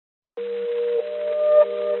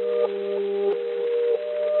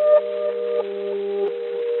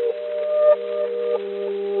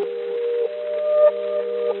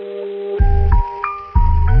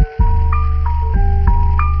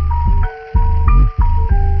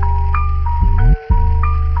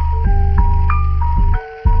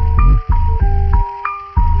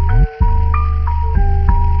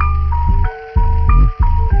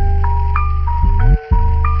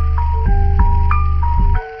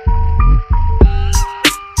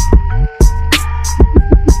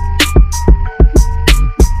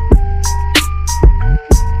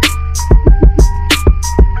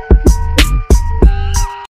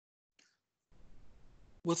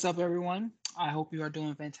What's up, everyone? I hope you are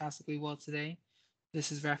doing fantastically well today.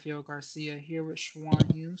 This is Rafael Garcia here with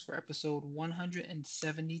Schwan Humes for episode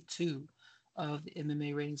 172 of the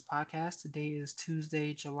MMA Ratings Podcast. Today is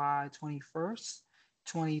Tuesday, July 21st,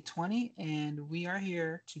 2020, and we are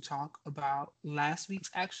here to talk about last week's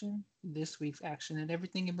action, this week's action, and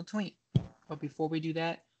everything in between. But before we do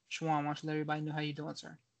that, Schwan, why don't you let everybody know how you're doing,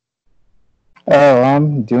 sir? Oh,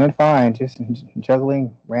 I'm doing fine. Just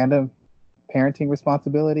juggling random parenting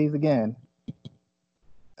responsibilities again.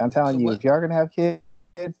 I'm So telling you, what? if you're gonna have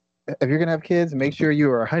kids, make sure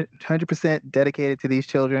you are 100% dedicated to these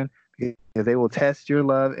children because they will test your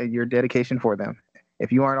love and your dedication for them.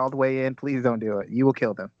 If you aren't all the way in, please don't do it. You will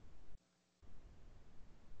kill them.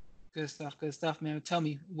 Good stuff, man. Tell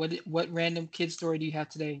me, what random kid story do you have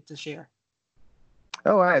today to share?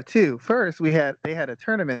 Oh, I have two. First, they had a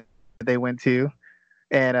tournament that they went to,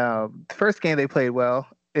 and the first game they played well.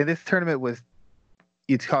 And this tournament was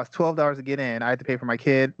it cost $12 to get in. I had to pay for my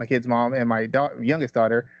kid's mom, and my youngest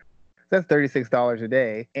daughter. So that's $36 a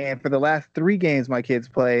day. And for the last three games my kids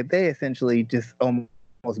played, they essentially just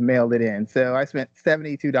almost mailed it in. So I spent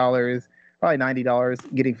 $72, probably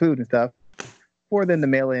 $90 getting food and stuff for them to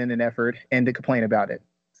mail in an effort and to complain about it.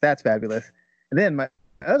 So that's fabulous. And then my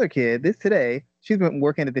other kid, this today, she's been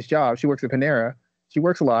working at this job. She works at Panera. She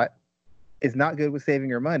works a lot. Is not good with saving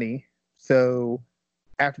her money. So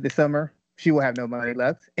after the summer, she will have no money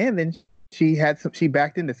left. And then she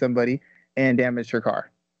backed into somebody and damaged her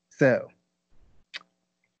car. So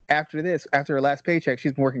after her last paycheck,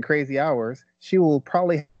 she's been working crazy hours. She will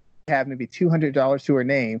probably have maybe $200 to her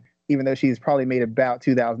name, even though she's probably made about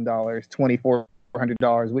 $2,000,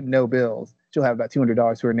 $2,400 with no bills. She'll have about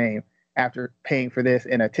 $200 to her name after paying for this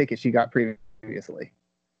and a ticket she got previously.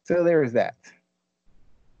 So there is that.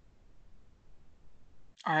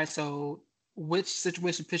 All right, so which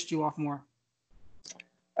situation pissed you off more?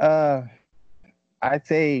 Uh, I'd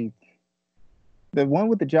say the one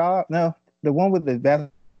with the job. No, the one with the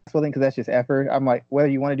basketball thing, because that's just effort. I'm like, whether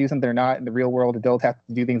you want to do something or not, in the real world, adults have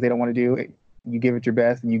to do things they don't want to do. You give it your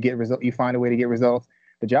best, and you get result. You find a way to get results.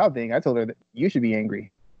 The job thing, I told her that you should be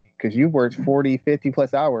angry because you've worked 40, 50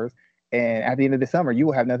 plus hours, and at the end of the summer, you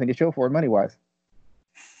will have nothing to show for it money wise.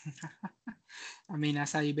 I mean,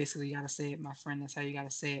 that's how you basically gotta say it, my friend. That's how you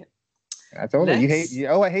gotta say it. I told her, you hate. Let's.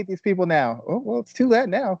 Oh, I hate these people now. Oh, well, it's too late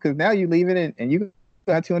now because now you leave it and you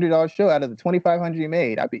got $200 show out of the 2,500 you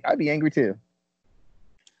made. I'd be angry too.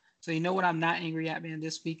 So you know what I'm not angry at, man.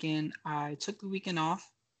 This weekend, I took the weekend off,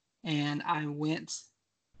 and I went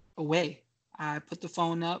away. I put the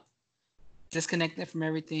phone up, disconnected from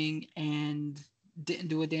everything, and didn't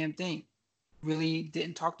do a damn thing. Really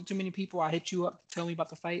didn't talk to too many people. I hit you up to tell me about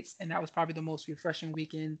the fights, and that was probably the most refreshing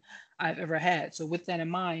weekend I've ever had. So, with that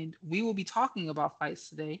in mind, we will be talking about fights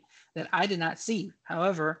today that I did not see.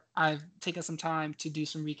 However, I've taken some time to do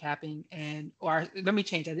some recapping, or let me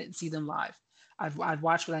change, I didn't see them live. I've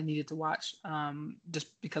watched what I needed to watch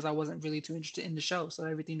just because I wasn't really too interested in the show. So,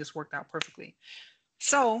 everything just worked out perfectly.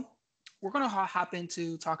 So, we're going to hop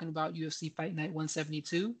into talking about UFC Fight Night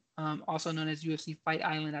 172, also known as UFC Fight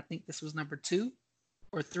Island. I think this was number two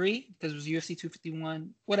or three because it was UFC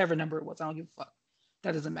 251, whatever number it was. I don't give a fuck.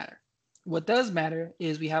 That doesn't matter. What does matter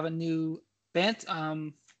is we have a new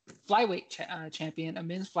flyweight champion, a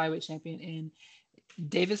men's flyweight champion in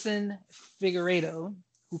Davison Figueiredo,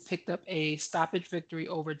 who picked up a stoppage victory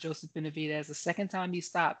over Joseph Benavidez, the second time he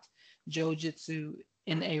stopped Joe Jitsu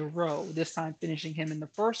in a row, this time finishing him in the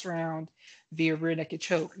first round via rear naked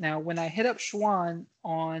choke. Now, when I hit up Schwan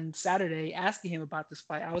on Saturday asking him about this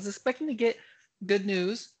fight, I was expecting to get good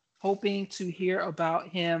news, hoping to hear about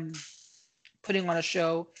him putting on a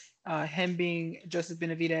show, him being Joseph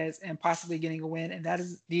Benavidez and possibly getting a win. And that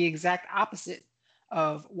is the exact opposite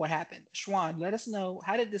of what happened. Schwan, let us know,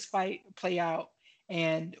 how did this fight play out,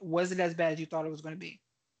 and was it as bad as you thought it was going to be?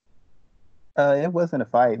 It wasn't a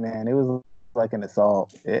fight, man. It was like an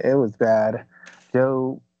assault. It was bad.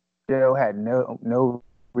 Joe Joe had no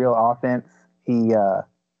real offense. He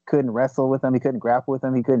couldn't wrestle with him. He couldn't grapple with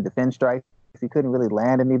him. He couldn't defend strikes. He couldn't really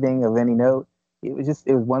land anything of any note. It was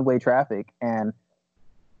one way traffic, and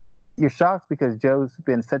you're shocked because Joe's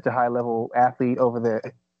been such a high level athlete over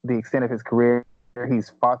the extent of his career.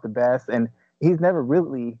 He's fought the best, and he's never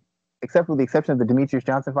really, except for the exception of the Demetrius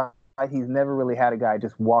Johnson fight, he's never really had a guy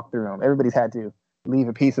just walk through him. Everybody's had to leave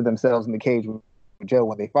a piece of themselves in the cage with Joe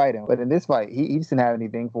when they fight him. But in this fight, he just didn't have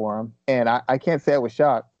anything for him, and I can't say I was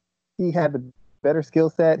shocked. He had the better skill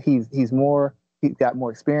set. He's got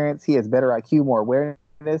more experience. He has better IQ, more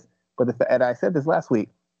awareness. And I said this last week.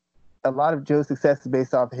 A lot of Joe's success is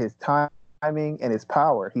based off of his timing and his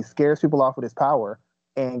power. He scares people off with his power,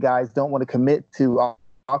 and guys don't want to commit to all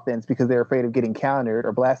that effort offense because they're afraid of getting countered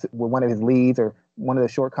or blasted with one of his leads or one of the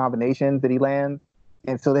short combinations that he lands.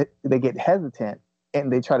 And so they get hesitant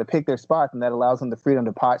and they try to pick their spots, and that allows them the freedom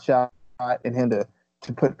to pot shot and him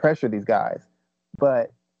to put pressure these guys.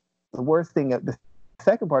 But the worst thing, the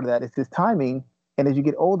second part of that is his timing. And as you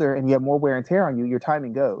get older and you have more wear and tear on you, your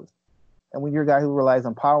timing goes. And when you're a guy who relies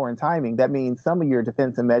on power and timing, that means some of your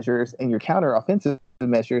defensive measures and your counter offensive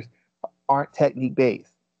measures aren't technique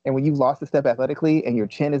based. And when you've lost a step athletically and your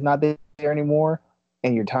chin is not there anymore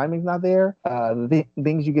and your timing's not there, the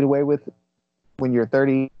things you get away with when you're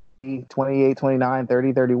 30, 28, 29,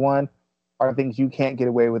 30, 31 are things you can't get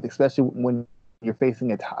away with, especially when you're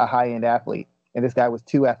facing a high-end athlete. And this guy was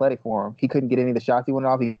too athletic for him. He couldn't get any of the shots he wanted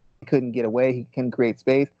off. He couldn't get away. He couldn't create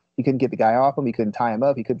space. He couldn't get the guy off him. He couldn't tie him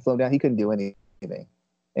up. He couldn't slow him down. He couldn't do anything.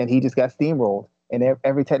 And he just got steamrolled. And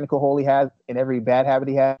every technical hole he has and every bad habit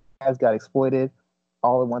he has got exploited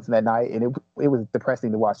all at once in that night. And it was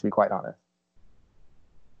depressing to watch, to be quite honest.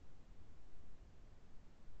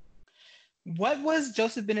 What was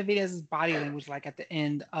Joseph Benavidez's body language like at the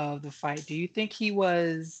end of the fight? Do you think he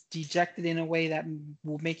was dejected in a way that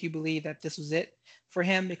will make you believe that this was it for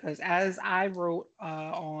him? Because as I wrote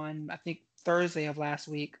on, I think, Thursday of last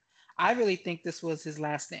week, I really think this was his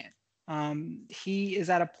last stand. He is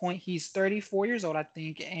at a point, he's 34 years old, I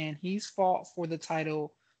think, and he's fought for the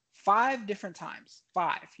title 5 different times.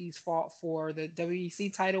 5. He's fought for the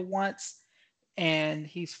WEC title once, and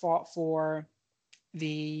he's fought for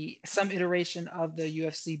some iteration of the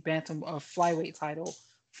UFC bantam of flyweight title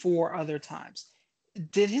 4 other times.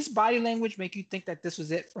 Did his body language make you think that this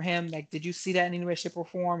was it for him? Like, did you see that in any way, shape, or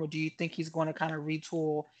form, or do you think he's going to kind of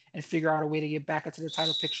retool and figure out a way to get back into the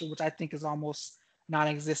title picture, which I think is almost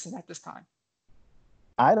non-existent at this time?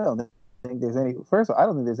 I don't think there's any. First of all, I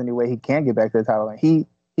don't think there's any way he can get back to the title. He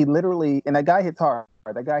literally, and that guy hits hard.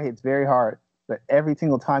 That guy hits very hard. But every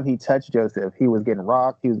single time he touched Joseph, he was getting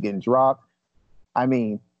rocked. He was getting dropped. I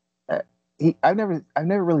mean, I've never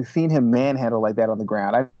really seen him manhandle like that on the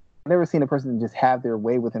ground. I've never seen a person just have their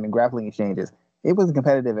way with him in grappling exchanges. It wasn't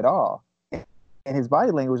competitive at all. And his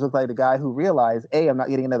body language looked like the guy who realized, A, I'm not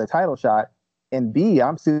getting another title shot, and B,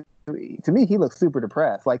 to me, he looked super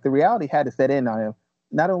depressed. Like, the reality had to set in on him.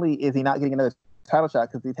 Not only is he not getting another title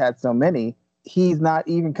shot because he's had so many, he's not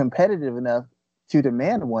even competitive enough to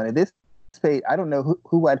demand one. At this stage, I don't know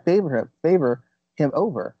who I'd favor him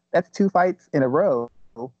over. That's 2 fights in a row.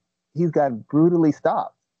 He's gotten brutally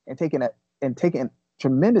stopped and taken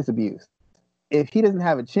tremendous abuse. If he doesn't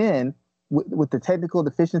have a chin with the technical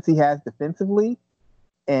deficiency he has defensively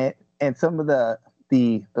and some of the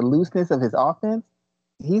looseness of his offense,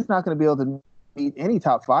 he's not going to be able to beat any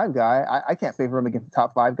top 5 guy. I can't favor him against the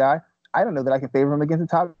top 5 guy. I don't know that I can favor him against the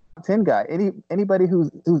top 10 guy. Anybody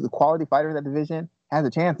who's a quality fighter in that division has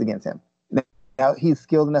a chance against him. Now, he's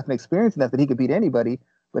skilled enough and experienced enough that he could beat anybody.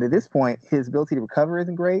 But at this point, his ability to recover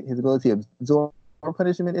isn't great. His ability to absorb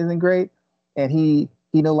punishment isn't great. And he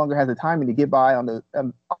no longer has the timing to get by on the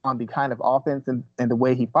kind of offense and the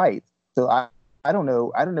way he fights. So I don't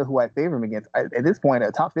know who I favor him against. At this point,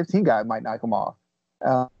 a top 15 guy might knock him off.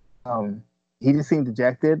 He just seemed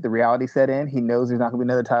dejected. The reality set in. He knows there's not going to be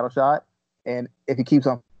another title shot. And if he keeps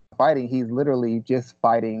on fighting, he's literally just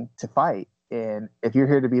fighting to fight. And if you're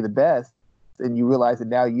here to be the best, and you realize that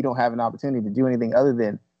now you don't have an opportunity to do anything other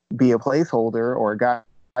than be a placeholder or a guy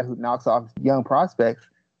who knocks off young prospects,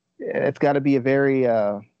 it's got to be a very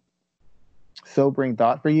sobering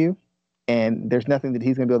thought for you. And there's nothing that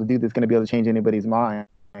he's going to be able to do that's going to be able to change anybody's mind.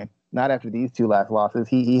 Not after these 2 last losses.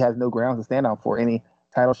 He has no grounds to stand on for any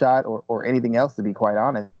title shot or anything else, to be quite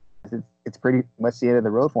honest. It's pretty much the end of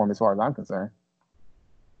the road for him as far as I'm concerned.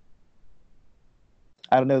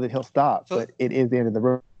 I don't know that he'll stop, but it is the end of the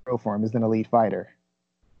road for him as an elite fighter.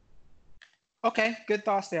 Okay, good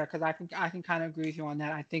thoughts there, because I can kind of agree with you on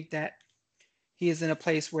that. I think that he is in a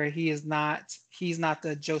place where he's not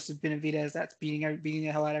the Joseph Benavidez that's beating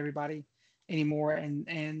the hell out of everybody anymore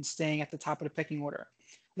and staying at the top of the pecking order.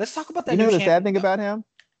 Let's talk about that. You know the sad thing about him?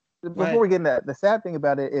 Before we get into that, the sad thing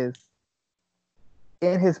about it is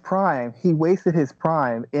in his prime, he wasted his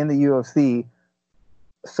prime in the UFC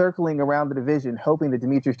circling around the division, hoping that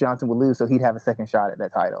Demetrius Johnson would lose so he'd have a second shot at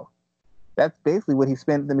that title. That's basically what he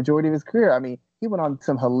spent the majority of his career. I mean, he went on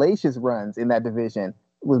some hellacious runs in that division,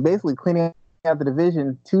 was basically cleaning out the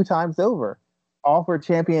division 2 times over, all for a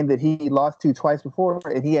champion that he lost to twice before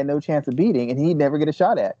and he had no chance of beating and he'd never get a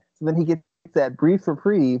shot at. So then he gets that brief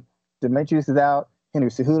reprieve. Demetrius is out. Henry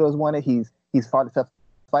Cejudo's won it. He's fought a tough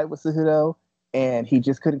fight with Cejudo, and he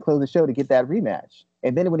just couldn't close the show to get that rematch.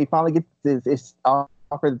 And then when he finally gets his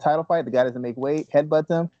offered the title fight, the guy doesn't make weight, headbutts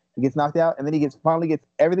him, he gets knocked out, and then he finally gets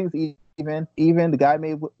everything's easy even the guy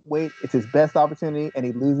made weight. It's his best opportunity, and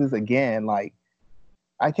he loses again. Like,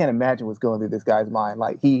 I can't imagine what's going through this guy's mind.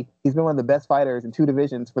 Like, he's been one of the best fighters in two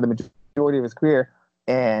divisions for the majority of his career,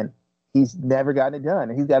 and he's never gotten it done.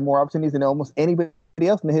 And he's got more opportunities than almost anybody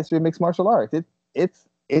else in the history of mixed martial arts. It's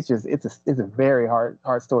a very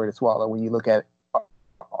hard story to swallow when you look at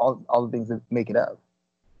all the things that make it up.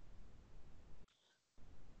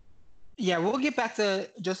 Yeah, we'll get back to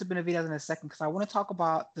Joseph Benavidez in a second because I want to talk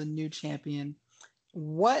about the new champion.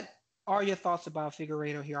 What are your thoughts about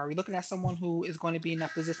Figueiredo here? Are we looking at someone who is going to be in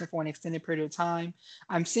that position for an extended period of time?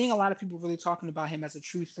 I'm seeing a lot of people really talking about him as a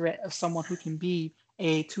true threat of someone who can be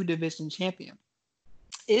a two-division champion.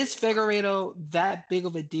 Is Figueiredo that big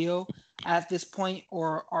of a deal at this point,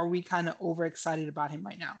 or are we kind of overexcited about him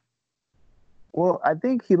right now? Well, I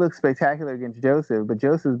think he looks spectacular against Joseph, but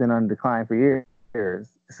Joseph's been on decline for years.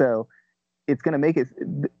 So it's going to make it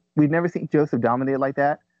 – we've never seen Joseph dominate like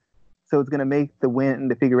that. So it's going to make the win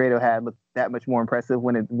that Figueiredo had look that much more impressive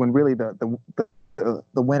when really the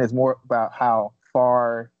win is more about how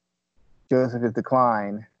far Joseph has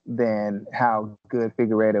declined than how good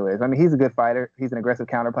Figueiredo is. I mean, he's a good fighter. He's an aggressive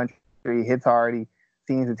counterpuncher. He hits hard. He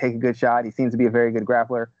seems to take a good shot. He seems to be a very good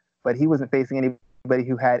grappler. But he wasn't facing anybody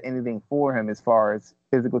who had anything for him as far as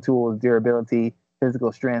physical tools, durability,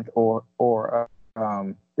 physical strength, or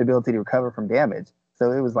the ability to recover from damage.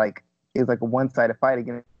 So it was like a one-sided fight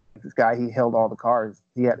against this guy. He held all the cards.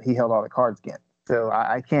 He held all the cards against. So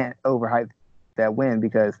I can't overhype that win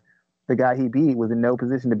because the guy he beat was in no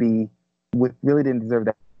position to be. Really didn't deserve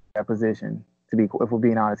that position. To be, if we're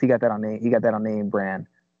being honest, he got that on name brand,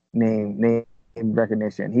 name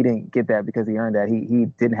recognition. He didn't get that because he earned that. He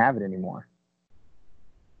didn't have it anymore.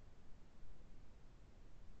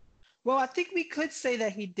 Well, I think we could say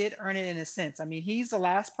that he did earn it in a sense. I mean, he's the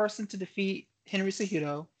last person to defeat Henry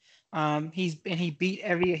Cejudo. He beat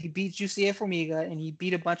Jussier Formiga, and he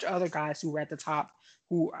beat a bunch of other guys who were at the top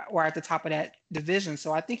of that division.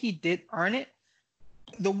 So I think he did earn it.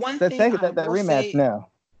 The one thing that rematch, no.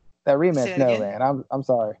 That rematch, no, man. I'm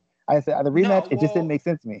sorry. I said the rematch. It just didn't make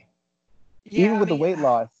sense to me. Yeah, even with the weight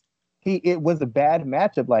loss, it was a bad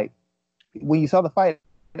matchup. Like when you saw the fight,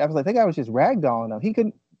 I was like, that guy was just ragdolling him. He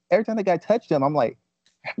couldn't. Every time the guy touched him, I'm like,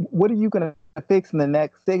 what are you gonna fix in the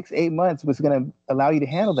next 6-8 months? Was gonna allow you to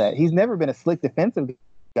handle that? He's never been a slick defensive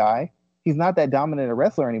guy. He's not that dominant a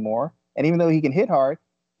wrestler anymore. And even though he can hit hard,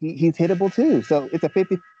 he's hittable too. So it's a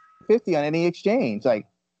 50-50 on any exchange. Like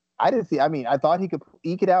I didn't see. I mean, I thought he could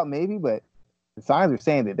eke it out maybe, but the signs were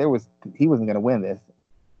saying that he wasn't going to win this,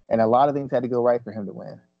 and a lot of things had to go right for him to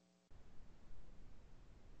win.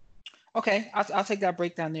 Okay, I'll take that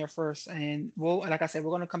breakdown there first, and like I said, we're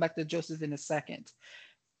going to come back to Joseph in a second.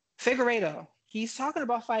 Figueiredo, he's talking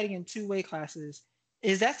about fighting in two weight classes.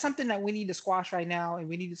 Is that something that we need to squash right now, and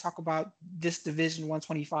we need to talk about this division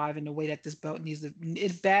 125 and the way that this belt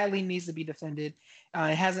badly needs to be defended?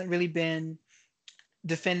 It hasn't really been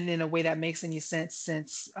defended in a way that makes any sense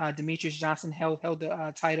since Demetrius Johnson held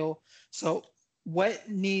the title. So what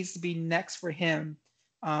needs to be next for him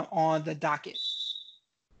on the docket?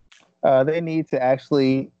 They need to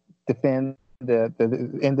actually defend in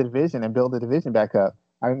the division and build the division back up.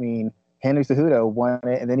 I mean, Henry Cejudo won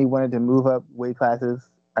it, and then he wanted to move up weight classes.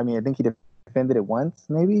 I mean, I think he defended it once,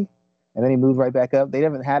 maybe, and then he moved right back up. They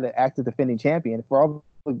haven't had an active defending champion. For all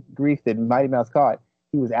the grief that Mighty Mouse caught,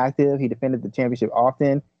 he was active. He defended the championship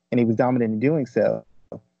often, and he was dominant in doing so.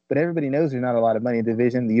 But everybody knows there's not a lot of money in the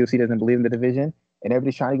division. The UFC doesn't believe in the division, and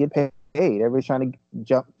everybody's trying to get paid. Everybody's trying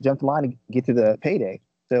to jump the line and get to the payday.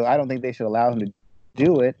 So I don't think they should allow him to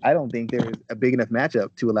do it. I don't think there's a big enough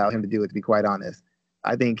matchup to allow him to do it, to be quite honest.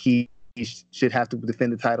 I think he should have to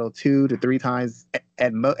defend the title 2 to 3 times,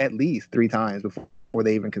 at least 3 times before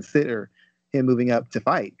they even consider him moving up to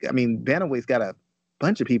fight. I mean, Bantamweight's got a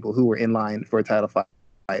bunch of people who are in line for a title fight,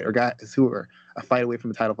 or guys who are a fight away from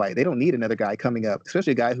a title fight. They don't need another guy coming up,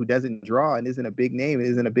 especially a guy who doesn't draw and isn't a big name and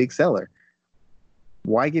isn't a big seller.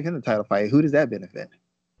 Why give him the title fight? Who does that benefit?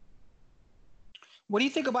 What do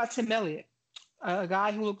you think about Tim Elliott, a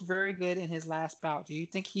guy who looked very good in his last bout? Do you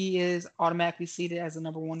think he is automatically seated as the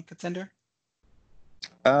 #1 contender?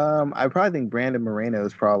 I probably think Brandon Moreno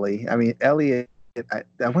is probably. I mean, Elliott.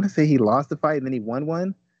 I want to say he lost the fight and then he won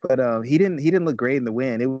one, but he didn't look great in the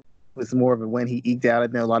win. It was more of a win he eked out. I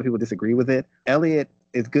know a lot of people disagree with it. Elliott,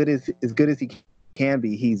 as good as he can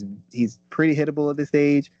be, he's pretty hittable at this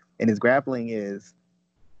stage, and his grappling is.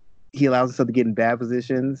 He allows himself to get in bad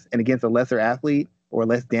positions, and against a lesser athlete or a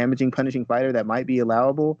less damaging, punishing fighter, that might be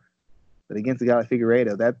allowable. But against a guy like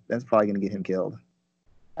Figueiredo, that's probably going to get him killed.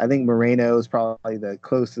 I think Moreno is probably the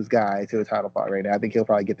closest guy to a title fight right now. I think he'll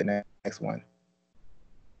probably get the next one.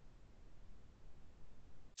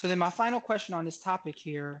 So then my final question on this topic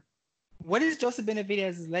here, what is Joseph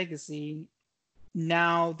Benavidez's legacy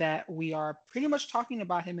now that we are pretty much talking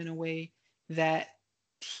about him in a way that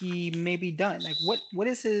he may be done? Like what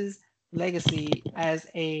is his legacy as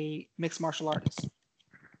a mixed martial artist?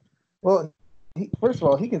 Well, first of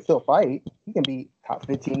all, he can still fight. He can be top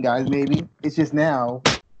 15 guys maybe. It's just now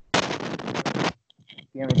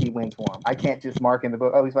guaranteed wins for him. I can't just mark in the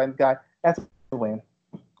book, oh, he's fighting this guy. That's a win.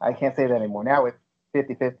 I can't say that anymore. Now it's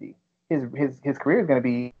 50-50. His career is going to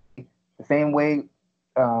be the same way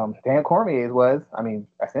Daniel Cormier's was. I mean,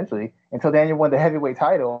 essentially, until Daniel won the heavyweight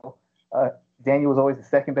title, Daniel was always the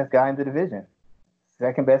second best guy in the division.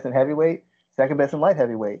 Second best in heavyweight, second best in light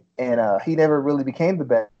heavyweight. And he never really became the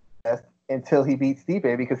best until he beat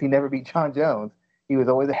Stipe, because he never beat Jon Jones. He was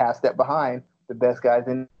always a half step behind the best guys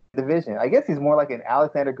in the division. I guess he's more like an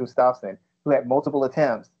Alexander Gustafsson, who had multiple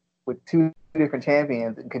attempts with two different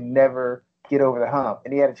champions and could never get over the hump.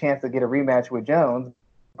 And he had a chance to get a rematch with Jones,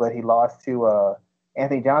 but he lost to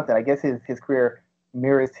Anthony Johnson. I guess his career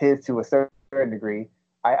mirrors his to a certain degree.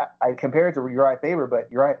 I compare it to Uriah Faber,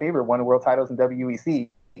 but Uriah Faber won the world titles in WEC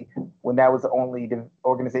when that was the only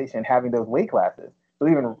organization having those weight classes. So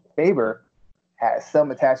even Faber has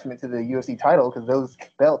some attachment to the UFC title because those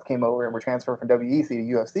belts came over and were transferred from WEC to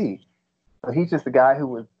UFC. So he's just a guy who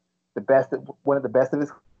was the best, one of the best of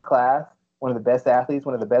his class, one of the best athletes,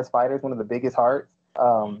 one of the best fighters, one of the biggest hearts.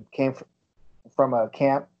 Came from a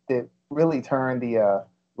camp that really turned the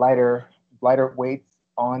lighter weights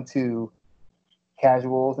onto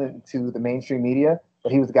casuals and to the mainstream media,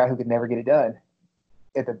 but he was a guy who could never get it done.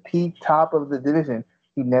 At the peak top of the division,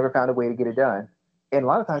 he never found a way to get it done. And a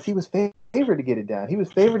lot of times he was favored to get it done. He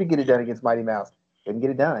was favored to get it done against Mighty Mouse. Couldn't get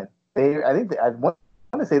it done. I want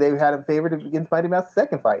to say they had him favored against Mighty Mouse's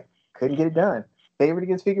second fight. Couldn't get it done. Favored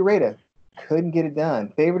against Figueiredo. Couldn't get it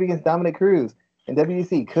done. Favored against Dominic Cruz in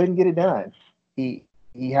WEC. Couldn't get it done. He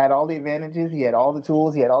had all the advantages. He had all the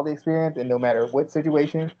tools. He had all the experience. And no matter what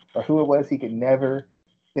situation or who it was, he could never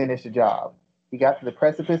finish the job. He got to the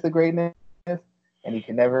precipice of greatness, and he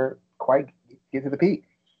could never quite get to the peak.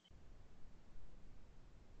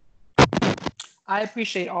 I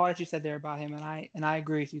appreciate all that you said there about him, and I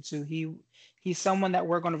agree with you too. He's someone that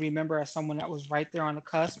we're going to remember as someone that was right there on the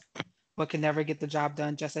cusp, but can never get the job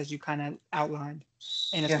done, just as you kind of outlined.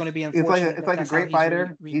 And it's going to be unfortunate. It's like a great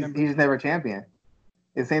fighter. He's never a champion.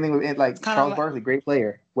 It's the same thing with like Charles Barkley, great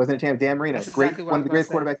player, wasn't a champion. Dan Marino, one of the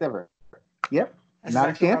greatest quarterbacks ever. Yep, that's not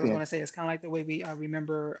exactly a champion. What I was going to say. It's kind of like the way we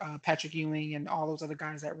remember Patrick Ewing and all those other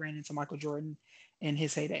guys that ran into Michael Jordan in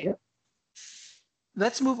his heyday. Yep.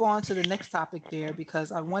 Let's move on to the next topic there,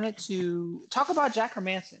 because I wanted to talk about Jack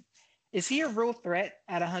Hermansson. Is he a real threat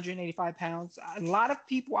at 185 pounds? A lot of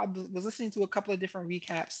people, I was listening to a couple of different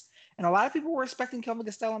recaps, and a lot of people were expecting Kelvin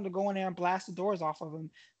Gastelum to go in there and blast the doors off of him,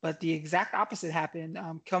 but the exact opposite happened.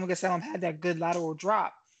 Kelvin Gastelum had that good lateral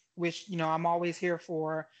drop, which, I'm always here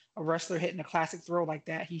for a wrestler hitting a classic throw like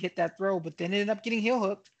that. He hit that throw, but then ended up getting heel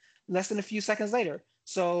hooked less than a few seconds later.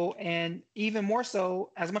 So, and even more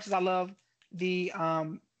so, as much as I love the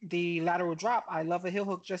lateral drop, I love a heel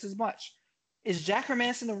hook just as much. Is Jack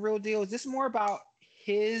Hermansson the real deal? Is this more about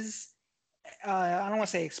his I don't want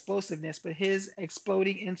to say explosiveness, but his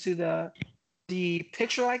exploding into the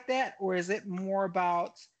picture like that, or is it more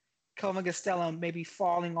about Kelvin Gastelum maybe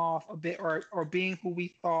falling off a bit, or being who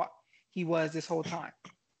we thought he was this whole time?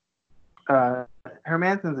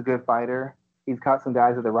 Hermansson's a good fighter. He's caught some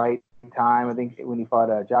guys at the right time. I think when he fought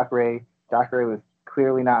Jacare was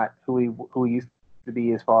clearly not who he used to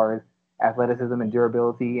be as far as athleticism and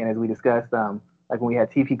durability. And as we discussed, like when we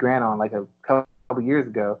had TP Grant on like a couple years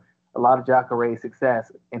ago, a lot of Jacare's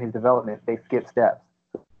success in his development, they skipped steps.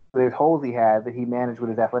 So there's holes he had that he managed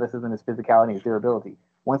with his athleticism, his physicality, and his durability.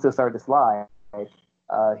 Once it started to slide,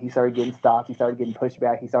 he started getting stopped. He started getting pushed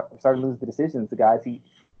back. He started losing the decisions to guys he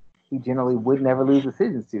generally would never lose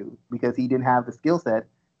decisions to, because he didn't have the skill set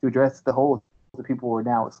to address the holes that people were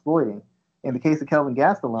now exploiting. In the case of Kelvin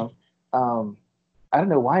Gastelum, I don't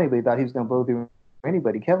know why anybody thought he was going to blow through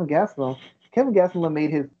anybody. Kelvin Gastelum made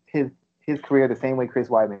his career the same way Chris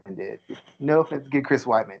Weidman did. No offense to Chris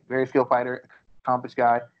Weidman, very skilled fighter, accomplished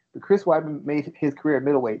guy. But Chris Weidman made his career at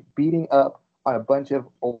middleweight, beating up on a bunch of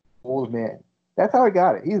old men. That's how he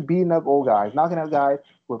got it. He's beating up old guys, knocking out guys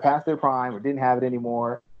who were past their prime or didn't have it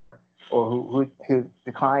anymore, or who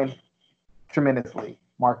declined tremendously.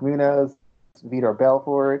 Mark Munoz, Vitor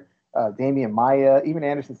Belfort, Damian Maia, even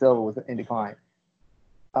Anderson Silva was in decline.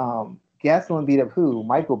 Gastelum beat up who?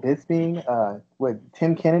 Michael Bisping,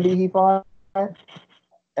 Tim Kennedy he fought.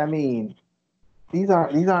 I mean, these are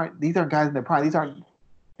guys in their prime. These aren't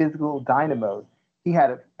physical dynamos. he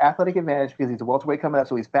had an athletic advantage because he's a welterweight coming up,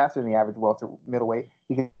 so he's faster than the average middleweight.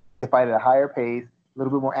 He can fight at a higher pace, a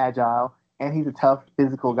little bit more agile, and he's a tough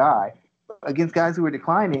physical guy. Against guys who are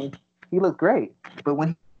declining, he looked great. But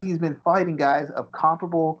when he's been fighting guys of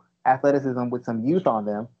comparable athleticism with some youth on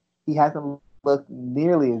them, he hasn't looked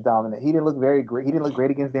nearly as dominant. He didn't look very great. He didn't look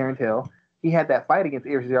great against Darren Till. He had that fight against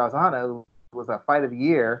Irsi Arzana, was a fight of the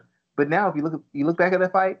year. But now, if you look back at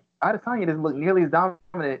that fight, Adesanya doesn't look nearly as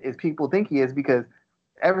dominant as people think he is because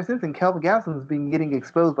ever since then, Kelvin Gastelum's been getting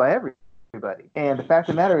exposed by everybody. And the fact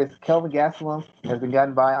of the matter is, Kelvin Gastelum has been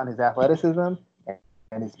gotten by on his athleticism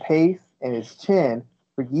and his pace and his chin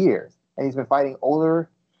for years. And he's been fighting older,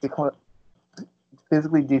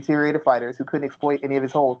 physically deteriorated fighters who couldn't exploit any of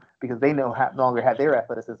his holds because they no longer had their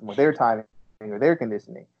athleticism or their timing or their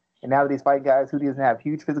conditioning. And now that he's fighting guys who he doesn't have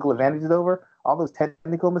huge physical advantages over, all those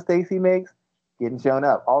technical mistakes he makes getting shown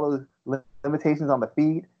up. All those limitations on the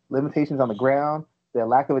feet, limitations on the ground, the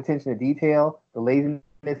lack of attention to detail, the laziness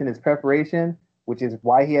in his preparation, which is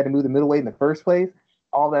why he had to move the middleweight in the first place.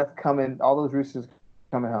 All that's coming, all those roosters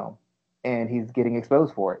coming home, and he's getting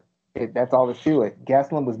exposed for it. That's all there's to it.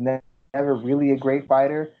 Gastelum was never really a great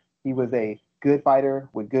fighter. He was a good fighter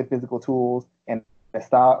with good physical tools and a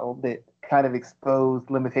style that kind of exposed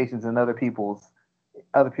limitations in other people's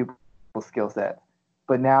skill sets.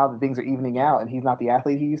 But now the things are evening out, and he's not the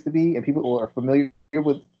athlete he used to be, and people are familiar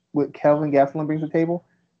with what Kelvin Gastelum brings to the table.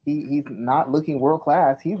 He's not looking world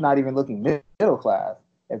class. He's not even looking middle class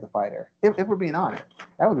as a fighter. If we're being honest,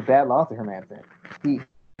 that was a bad loss to Hermansson.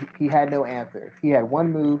 He had no answers. He had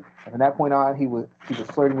one move, and from that point on, he was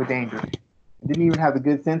flirting with danger. He didn't even have the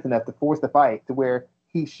good sense enough to force the fight to where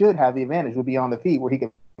he should have the advantage, would be on the feet, where he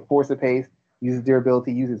could force the pace, use his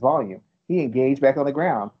durability, use his volume. He engaged back on the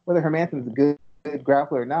ground. Whether Hermansson is a good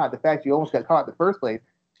grappler or not, the fact you almost got caught in the first place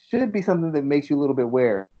should be something that makes you a little bit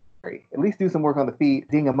wary. At least do some work on the feet,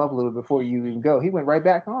 ding him up a little before you even go. He went right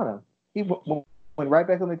back on him. He went right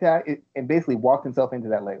back on the attack and basically walked himself into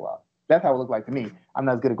that leg lock. That's how it looked like to me. I'm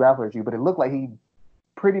not as good a grappler as you, but it looked like he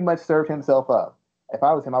pretty much served himself up. If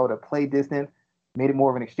I was him, I would have played distant, made it more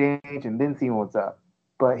of an exchange, and then seen what's up.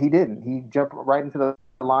 But he didn't. He jumped right into the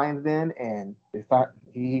lion's den, and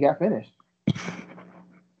he got finished.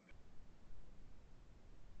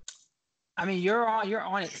 I mean, you're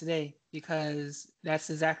on it today because that's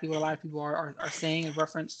exactly what a lot of people are saying in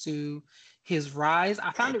reference to his rise.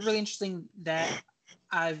 I found it really interesting that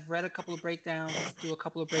I've read a couple of breakdowns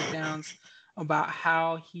about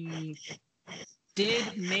how he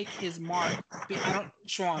did make his mark.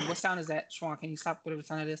 Sean, what sound is that? Sean, can you stop whatever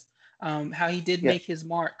sound it is? How he did make his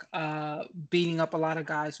mark beating up a lot of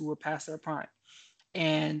guys who were past their prime.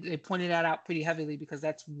 And they pointed that out pretty heavily because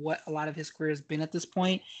that's what a lot of his career has been at this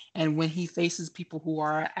point. And when he faces people who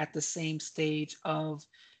are at the same stage of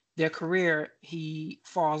their career, he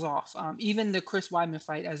falls off. Even the Chris Weidman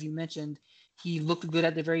fight, as you mentioned, he looked good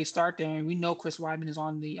at the very start there. And we know Chris Weidman is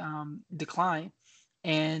on the decline.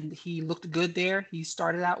 And he looked good there. He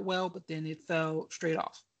started out well, but then it fell straight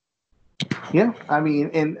off. Yeah, I mean,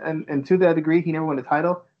 and to that degree, he never won the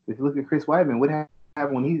title. If you look at Chris Weidman, what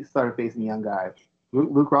happened when he started facing young guys?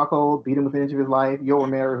 Luke Rockhold beat him within an inch of his life. Yoel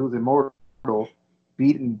Romero, who's immortal,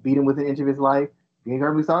 beat him within an inch of his life.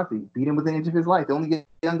 Gegard Mousasi beat him within an inch of his life. The only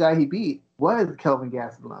young guy he beat was Kelvin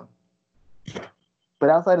Gastelum. But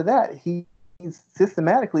outside of that, he's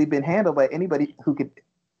systematically been handled by anybody who could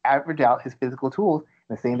average out his physical tools.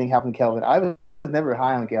 And the same thing happened to Kelvin. I was never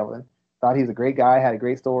high on Kelvin. Thought he was a great guy, had a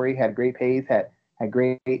great story, had great pace, had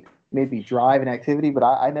great maybe drive and activity, but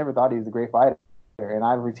I never thought he was a great fighter. And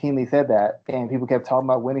I routinely said that, and people kept talking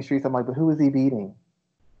about winning streaks. I'm like, but who is he beating?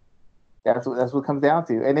 That's what it comes down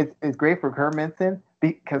to. And it's great for Hermansson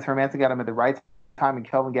because Hermansson got him at the right time, and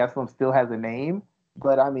Kelvin Gastelum still has a name.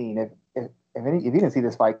 But I mean, if you didn't see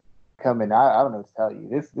this fight coming, I don't know what to tell you.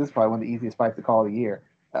 This is probably one of the easiest fights to call of the year.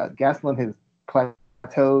 Gastelum has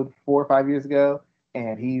plateaued 4 or 5 years ago,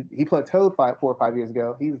 and he plateaued 4 or 5 years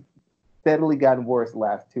ago. He's steadily gotten worse the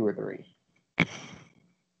last 2 or 3.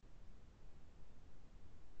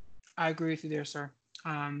 I agree with you there, sir.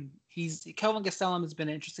 Kelvin Gastelum has been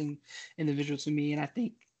an interesting individual to me, and I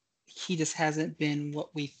think he just hasn't been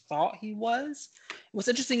what we thought he was. What's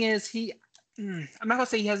interesting is I'm not gonna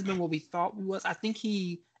say he hasn't been what we thought he was. I think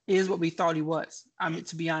he is what we thought he was. I mean,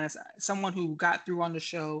 to be honest, someone who got through on the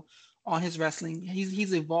show on his wrestling,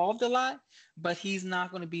 he's evolved a lot, but he's not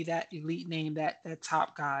going to be that elite name, that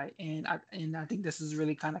top guy. And I think this is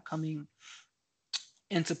really kind of coming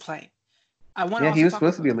into play. He was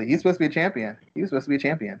supposed to be elite. He's supposed to be a champion.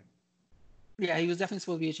 Yeah, he was definitely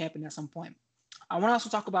supposed to be a champion at some point. I want to also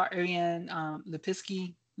talk about Ariane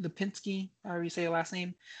Lipinski, however you say her last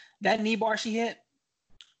name. That knee bar she hit,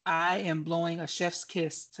 I am blowing a chef's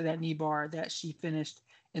kiss to that knee bar that she finished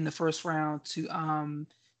in the first round to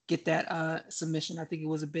get that submission. I think it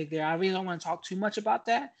was a big there. I really don't want to talk too much about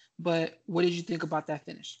that, but what did you think about that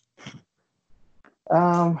finish?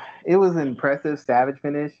 It was an impressive savage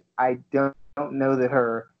finish. I don't know that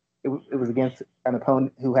it was against an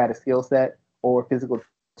opponent who had a skill set or physical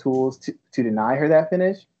tools to deny her that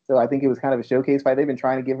finish. So I think it was kind of a showcase fight. They've been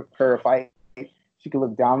trying to give her a fight she could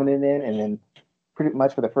look dominant in, and then pretty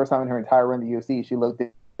much for the first time in her entire run in the UFC, she looked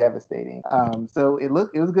devastating. So it was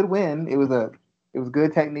a good win. It was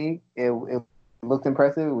good technique. It looked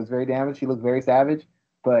impressive. It was very damaged. She looked very savage.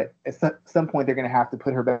 But at some point, they're going to have to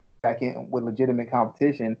put her back in with legitimate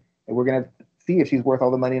competition, and we're going to see if she's worth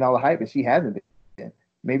all the money and all the hype. And she hasn't been.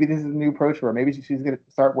 Maybe this is a new approach for her. Maybe she's going to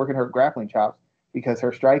start working her grappling chops because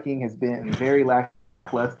her striking has been very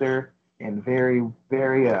lackluster and very,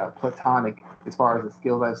 very platonic as far as the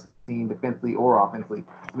skills I've seen defensively or offensively.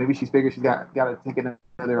 So maybe she's figured she's got to take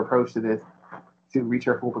another approach to this to reach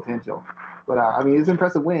her full potential. But I mean, it's an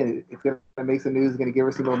impressive win. It's going to make some news. It's going to give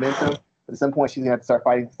her some momentum. But at some point, she's going to have to start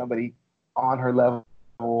fighting somebody on her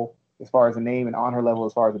level as far as a name and on her level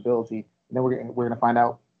as far as ability. And then we're going to find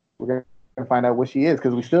out. We're going to find out what she is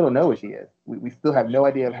because we still don't know what she is. We still have no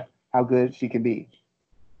idea of how good she can be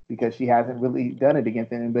because she hasn't really done it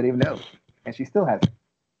against anybody even knows, and she still hasn't.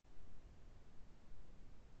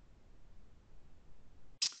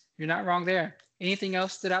 You're not wrong there. Anything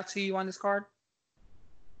else stood out to you on this card?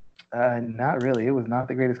 Not really. It was not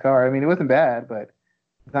the greatest card. I mean, it wasn't bad, but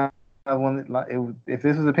it's not one that, if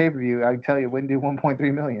this was a pay-per-view, I can tell you it wouldn't do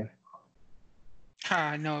 1.3 million.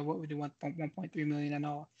 No, what would do 1.3 million and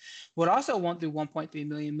all. What also won't do 1.3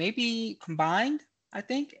 million, maybe combined, I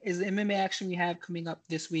think, is the MMA action we have coming up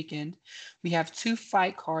this weekend. We have 2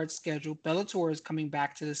 fight cards scheduled. Bellator is coming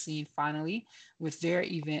back to the scene finally with their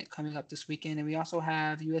event coming up this weekend. And we also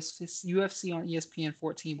have UFC on ESPN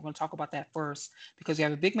 14. We're going to talk about that first because we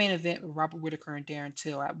have a big main event with Robert Whitaker and Darren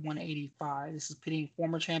Till at 185. This is pitting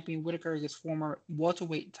former champion Whitaker against former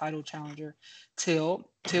welterweight title challenger Till.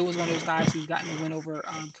 Till was one of those guys who's gotten a win over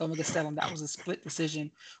Kelvin Gastelum. That was a split decision,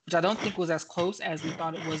 which I don't think was as close as we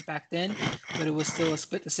thought it was back then, but it was still a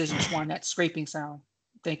split decision. Schwan, that scraping sound.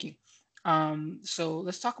 Thank you. So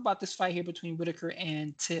let's talk about this fight here between Whitaker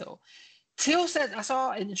and Till. Till said, I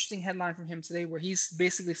saw an interesting headline from him today where he's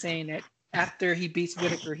basically saying that after he beats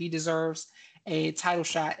Whitaker, he deserves a title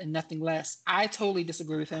shot and nothing less. I totally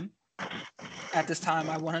disagree with him. At this time,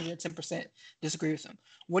 I 110% disagree with him.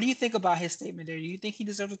 What do you think about his statement there? Do you think he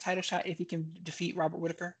deserves a title shot if he can defeat Robert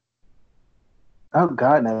Whitaker? Oh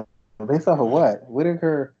God, no! Based off of what?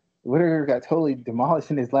 Whitaker got totally demolished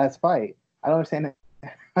in his last fight. I don't understand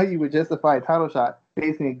how you would justify a title shot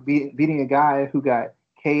beating a guy who got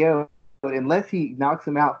KO'd unless he knocks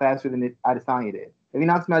him out faster than Adesanya did. If he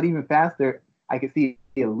knocks him out even faster, I could see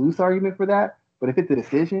a loose argument for that. But if it's a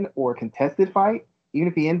decision or a contested fight, even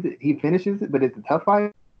if he finishes it, but it's a tough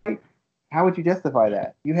fight, how would you justify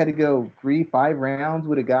that? You had to go 3-5 rounds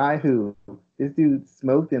with a guy who this dude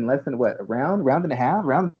smoked in less than what, a round and a half,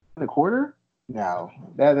 round and a quarter? No,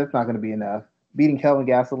 that's not going to be enough. Beating Kelvin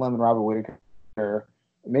Gastelum and Robert Whitaker,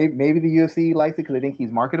 maybe the UFC likes it because they think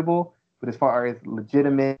he's marketable. But as far as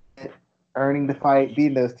legitimate earning the fight,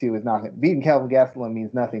 beating those two is not. Beating Kelvin Gastelum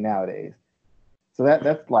means nothing nowadays. So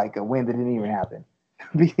that's like a win that didn't even happen.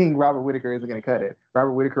 Beating Robert Whitaker isn't going to cut it.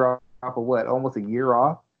 Robert Whitaker off of what, almost a year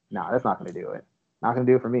off? No, that's not going to do it. Not going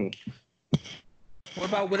to do it for me. What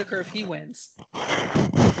about Whitaker if he wins?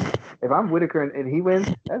 If I'm Whitaker and he wins,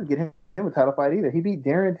 that doesn't get him a title fight either. He beat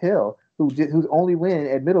Darren Till, whose only win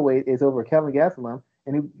at middleweight is over Kelvin Gastelum,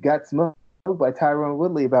 and who got smoked by Tyron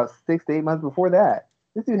Woodley about 6 to 8 months before that.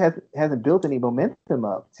 This dude hasn't built any momentum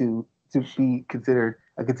up to be considered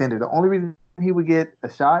a contender. The only reason he would get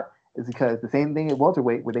a shot is because the same thing at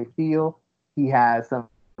welterweight, where they feel he has some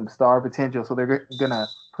star potential, so they're gonna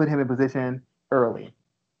put him in position early.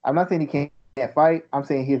 I'm not saying he can't fight. I'm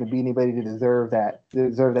saying he hasn't beat anybody to deserve that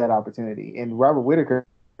opportunity. And Robert Whitaker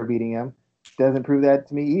beating him doesn't prove that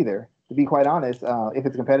to me either. To be quite honest, if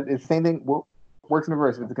it's competitive, it's the same thing. Works in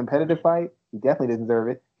reverse. If it's a competitive fight, he definitely doesn't deserve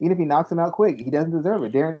it. Even if he knocks him out quick, he doesn't deserve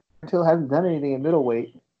it. Darren Till hasn't done anything in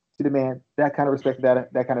middleweight to demand that kind of respect,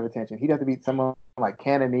 that kind of attention. He'd have to beat someone like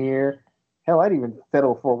Cannonier. Hell, I'd even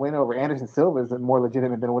settle for a win over Anderson Silva is more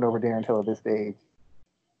legitimate than a win over Darren Till at this stage.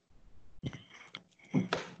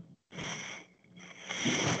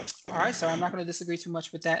 All right, so I'm not going to disagree too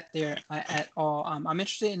much with that there at all. I'm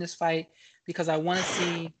interested in this fight because I want to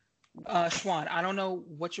see Schwan. I don't know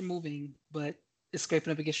what you're moving, but it's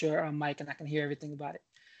scraping up against your mic, and I can hear everything about it.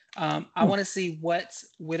 I want to see what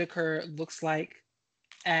Whitaker looks like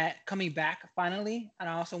at coming back finally, and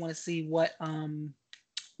I also want to see what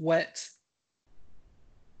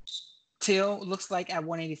Till looks like at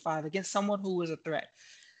 185 against someone who is a threat.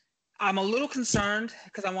 I'm a little concerned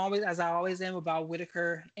because I'm always, as I always am, about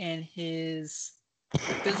Whitaker and his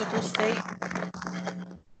physical state.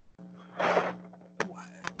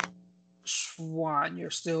 Schwan,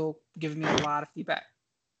 you're still giving me a lot of feedback.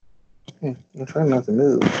 I'm trying not to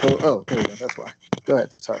move. There we go. That's why. Go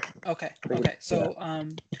ahead. Sorry. Okay. Okay. So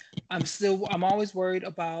I'm always worried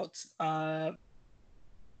about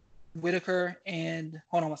Whitaker and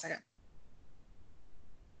hold on one second.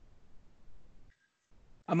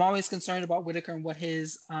 I'm always concerned about Whitaker and what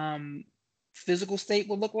his physical state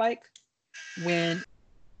will look like when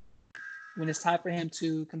it's time for him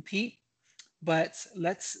to compete. But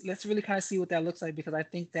let's really kind of see what that looks like, because I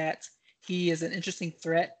think that he is an interesting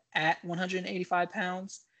threat at 185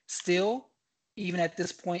 pounds still, even at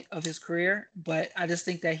this point of his career. But I just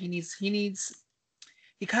think that he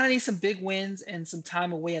kind of needs some big wins and some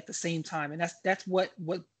time away at the same time, and that's what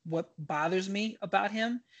bothers me about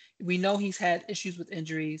him. We know he's had issues with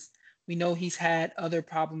injuries. We know he's had other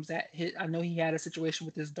problems I know he had a situation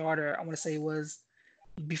with his daughter. I want to say it was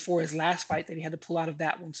before his last fight that he had to pull out of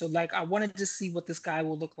that one. So like, I want to just see what this guy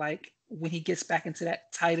will look like when he gets back into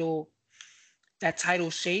that title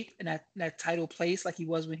shape and that title place, like he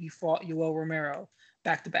was when he fought Yoel Romero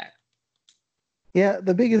back to back. Yeah,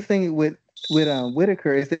 the biggest thing with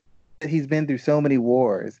Whitaker is that he's been through so many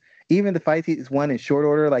wars. Even the fights he's won in short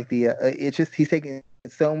order, like it's just he's taking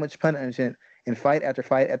so much punishment in fight after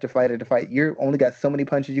fight after fight after fight. You're only got so many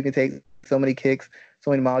punches you can take, so many kicks,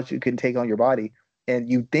 so many miles you can take on your body. And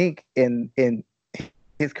you think in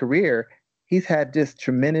his career, he's had just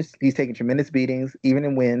tremendous. He's taken tremendous beatings, even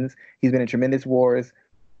in wins. He's been in tremendous wars,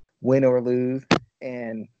 win or lose,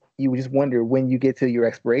 and you just wonder when you get to your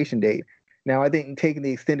expiration date. Now, I think taking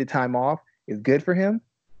the extended time off is good for him,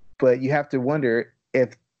 but you have to wonder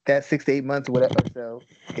if that 6 to 8 months or whatever so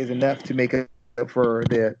is enough to make up for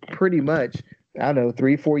the pretty much, I don't know,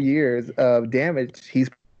 3-4 years of damage he's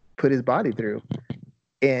put his body through.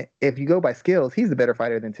 And if you go by skills, he's the better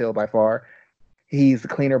fighter than Till by far. He's a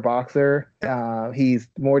cleaner boxer. He's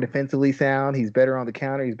more defensively sound. He's better on the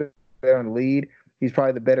counter. He's better on the lead. He's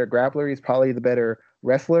probably the better grappler. He's probably the better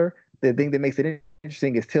wrestler. The thing that makes it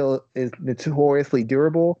interesting is Till is notoriously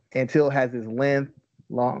durable, and Till has his length,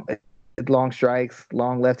 long strikes,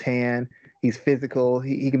 long left hand. He's physical.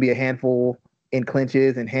 He can be a handful in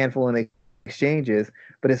clinches and handful in exchanges.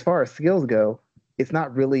 But as far as skills go, it's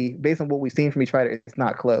not really, based on what we've seen from each fighter, it's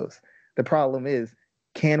not close. The problem is,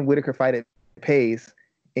 can Whitaker fight at pace,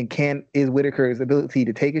 and is Whitaker's ability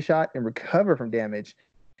to take a shot and recover from damage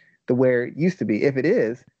the where it used to be? If it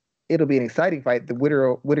is, it'll be an exciting fight. The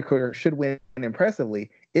Whitaker should win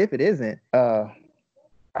impressively. If it isn't, all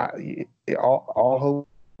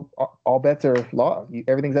bets are lost.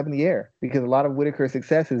 Everything's up in the air, because a lot of Whitaker's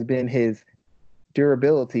success has been his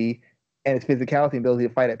durability and his physicality and ability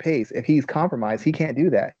to fight at pace. If he's compromised, he can't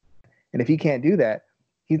do that. And if he can't do that,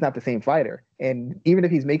 he's not the same fighter. And even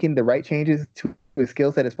if he's making the right changes to his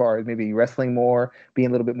skill set, as far as maybe wrestling more, being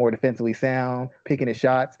a little bit more defensively sound, picking his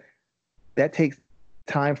shots, that takes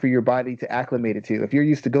time for your body to acclimate it to. If you're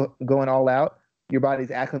used to going all out, your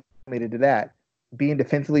body's acclimated to that. Being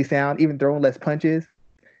defensively sound, even throwing less punches,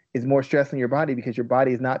 is more stress on your body because your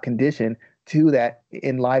body is not conditioned to that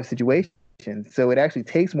in live situations. So it actually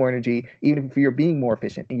takes more energy, even if you're being more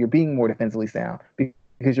efficient and you're being more defensively sound,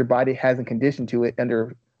 because your body hasn't conditioned to it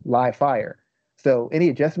under live fire. So any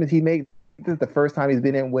adjustments he makes, this is the first time he's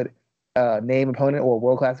been in with a name opponent or a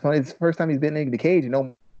world-class opponent. It's the first time he's been in the cage in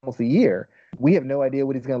almost a year. We have no idea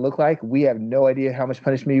what he's going to look like. We have no idea how much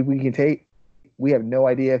punishment we can take. We have no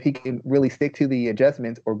idea if he can really stick to the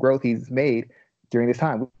adjustments or growth he's made during this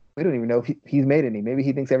time. We don't even know if he's made any. Maybe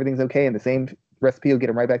he thinks everything's okay and the same recipe will get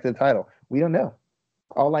him right back to the title. We don't know.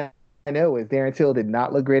 All I know is Darren Till did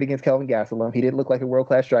not look great against Kelvin Gastelum. He didn't look like a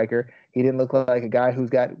world-class striker. He didn't look like a guy who's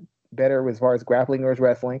got better as far as grappling or his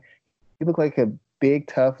wrestling. He looked like a big,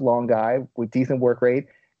 tough, long guy with decent work rate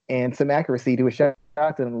and some accuracy to his shots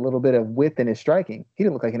and a little bit of width in his striking. He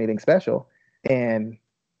didn't look like anything special. And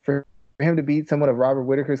for him to beat someone of Robert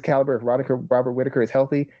Whitaker's caliber, if Robert Whitaker is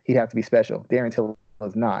healthy, he'd have to be special. Darren Till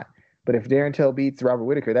is not. But if Darren Till beats Robert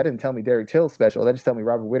Whitaker, that doesn't tell me Darren Till's special. That just tells me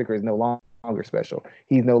Robert Whitaker is no longer special.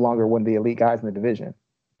 He's no longer one of the elite guys in the division.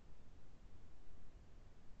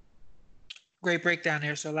 Great breakdown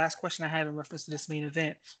here. So last question I have in reference to this main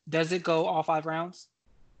event. Does it go all 5 rounds?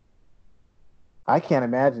 I can't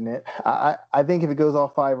imagine it. I think if it goes all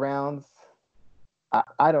 5 rounds,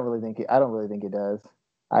 I don't really think it does.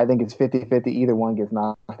 I think it's 50-50. Either one gets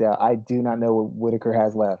knocked out. I do not know what Whitaker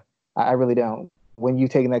has left. I really don't. When you've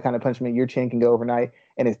taken that kind of punishment, your chin can go overnight.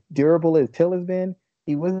 And as durable as Till has been,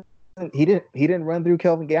 he wasn't. He didn't run through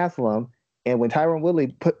Kelvin Gastelum. And when Tyron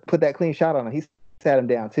Woodley put that clean shot on him, he sat him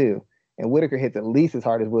down too. And Whitaker hits at least as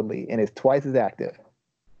hard as Woodley and is twice as active.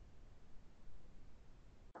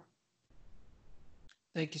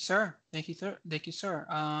 Thank you, sir. Thank you, sir. Thank you, sir.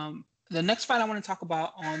 The next fight I want to talk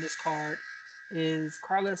about on this card is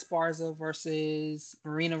Carla Esparza versus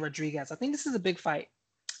Marina Rodriguez. I think this is a big fight.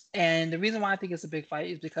 And the reason why I think it's a big fight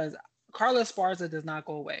is because Carla Esparza does not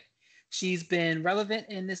go away. She's been relevant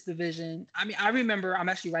in this division. I mean, I remember, I'm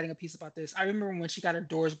actually writing a piece about this. I remember when she got her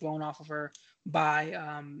doors blown off of her by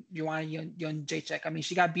Joanna Jędrzejczyk. I mean,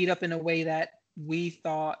 she got beat up in a way that we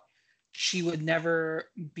thought she would never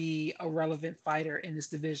be a relevant fighter in this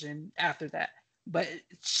division after that. But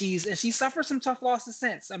she suffered some tough losses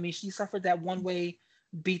since. I mean, she suffered that one-way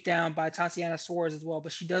beatdown by Tatiana Suarez as well,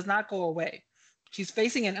 but she does not go away. She's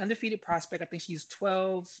facing an undefeated prospect. I think she's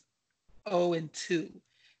 12-0-2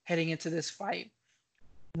 heading into this fight.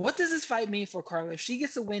 What does this fight mean for Carla? If she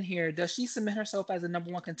gets a win here, does she cement herself as a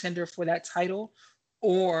number one contender for that title?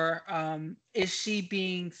 Or is she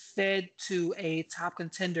being fed to a top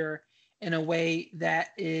contender in a way that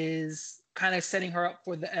is kind of setting her up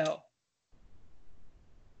for the L?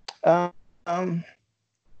 I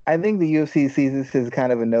think the UFC sees this as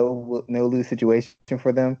kind of a no lose situation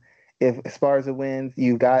for them. If Esparza wins,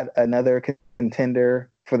 you've got another contender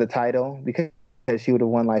for the title because she would have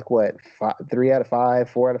won 3 out of 5,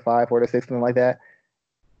 4 out of 5, 4 out of 6, something like that.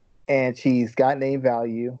 And she's got name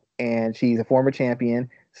value, and she's a former champion,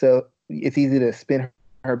 so it's easy to spin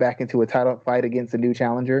her back into a title fight against a new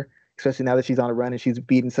challenger, especially now that she's on a run and she's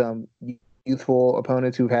beaten some youthful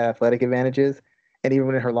opponents who've had athletic advantages. And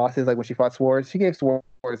even in her losses, like when she fought Suarez, she gave a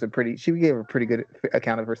pretty good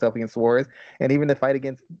account of herself against Suarez. And even the fight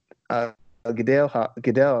against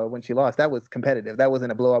Goodell when she lost, that was competitive. That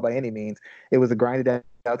wasn't a blowout by any means. It was a grinded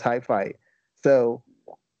out type fight. So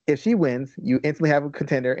if she wins, you instantly have a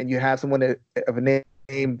contender, and you have someone of a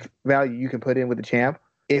name value you can put in with the champ.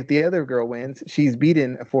 If the other girl wins, she's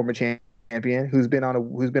beaten a former champion who's been on a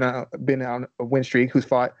win streak, who's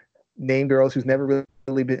fought name girls, who's never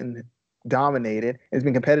really been dominated, and has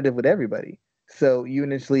been competitive with everybody. So you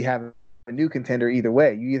initially have a new contender either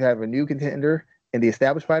way. You either have a new contender in the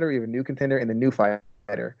established fighter, or you have a new contender in the new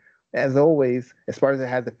fighter. As always, Esparza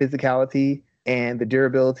has the physicality and the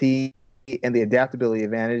durability and the adaptability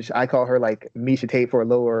advantage. I call her like Miesha Tate for a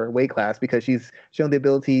lower weight class because she's shown the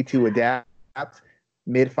ability to adapt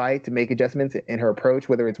mid-fight, to make adjustments in her approach,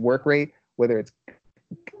 whether it's work rate, whether it's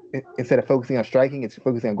instead of focusing on striking, it's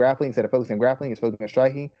focusing on grappling. Instead of focusing on grappling, it's focusing on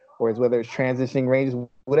striking. Or it's whether it's transitioning ranges,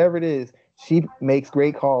 whatever it is, she makes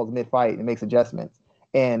great calls mid-fight and makes adjustments.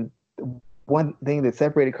 And one thing that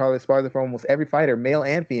separated Carla Esparza from almost every fighter, male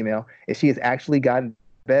and female, is she has actually gotten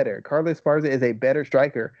better. Carla Esparza is a better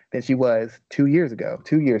striker than she was 3 years ago.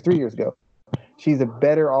 She's a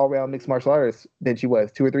better all-around mixed martial artist than she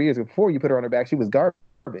was 2 or 3 years ago. Before you put her on her back, she was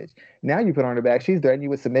garbage. Now you put her on her back, she's threatening you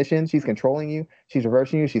with submission, she's controlling you, she's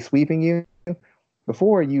reversing you, she's sweeping you.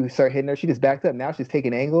 Before you start hitting her, she just backed up. Now she's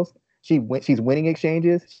taking angles. She's winning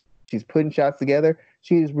exchanges. She's putting shots together.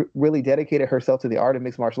 She's really dedicated herself to the art of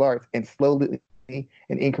mixed martial arts and slowly and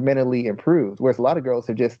incrementally improved, whereas a lot of girls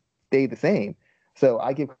have just stayed the same. So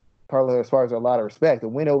I give Carla Esparza a lot of respect. The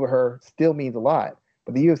win over her still means a lot.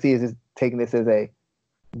 But the UFC is just taking this as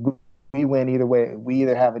we win either way. We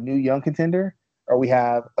either have a new young contender or we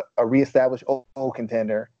have a reestablished old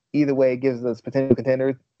contender. Either way, it gives us potential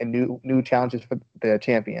contenders and new challenges for the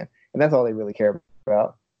champion. And that's all they really care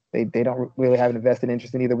about. They don't really have an invested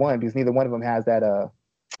interest in either one because neither one of them has that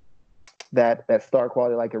star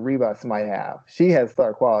quality like a Ribas might have. She has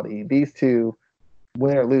star quality. These two,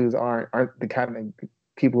 win or lose, aren't the kind of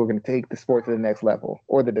people who are going to take the sport to the next level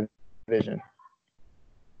or the division.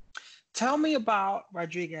 Tell me about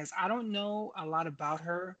Rodriguez. I don't know a lot about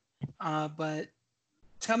her, but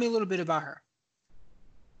tell me a little bit about her.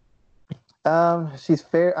 She's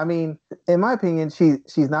fair. I mean, in my opinion,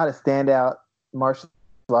 she's not a standout martial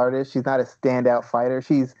artist. She's not a standout fighter.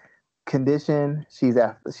 She's conditioned. She's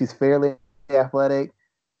fairly athletic.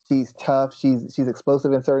 She's tough. She's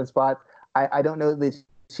explosive in certain spots. I don't know that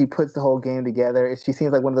she puts the whole game together. She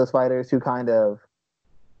seems like one of those fighters who kind of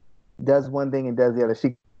does one thing and does the other.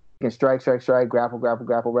 She can strike, grapple,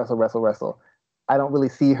 wrestle. I don't really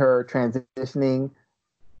see her transitioning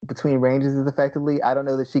between ranges as effectively. I don't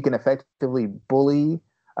know that she can effectively bully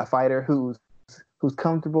a fighter who's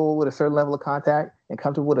comfortable with a certain level of contact and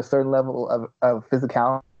comfortable with a certain level of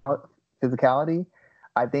physicality.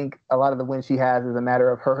 I think a lot of the wins she has is a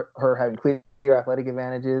matter of her having clear athletic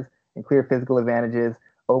advantages and clear physical advantages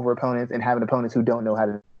over opponents, and having opponents who don't know how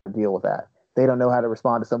to deal with that. They don't know how to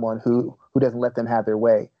respond to someone who doesn't let them have their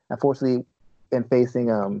way. Unfortunately,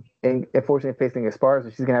 unfortunately facing Esparza,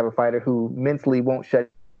 she's gonna have a fighter who mentally won't shut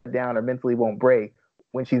down or mentally won't break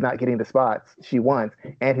when she's not getting the spots she wants,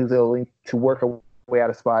 and who's willing to work her way out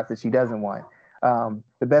of spots that she doesn't want.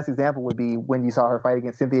 The best example would be when you saw her fight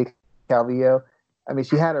against Cynthia Calvillo. I mean,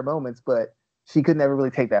 she had her moments, but she could never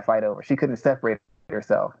really take that fight over. She couldn't separate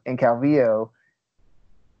herself. And Calvillo,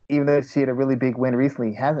 even though she had a really big win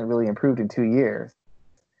recently, hasn't really improved in 2 years.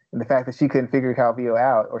 And the fact that she couldn't figure Calvillo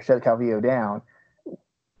out or shut Calvillo down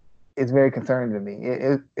is very concerning to me.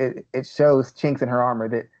 It shows chinks in her armor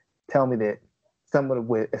that tell me that someone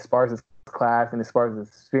with Esparza's class and Esparza's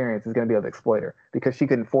experience is going to be able to exploit her, because she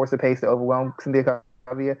couldn't force the pace to overwhelm Cynthia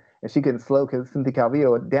Calvillo, and she couldn't slow Cynthia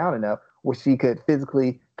Calvillo down enough where she could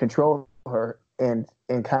physically control her and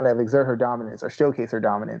kind of exert her dominance or showcase her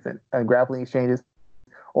dominance in grappling exchanges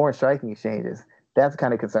or in striking exchanges. That's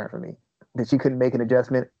kind of concern for me, that she couldn't make an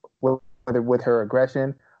adjustment, whether with her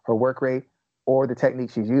aggression, her work rate, or the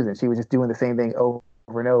technique she's using. She was just doing the same thing over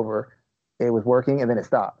and over. It was working, and then it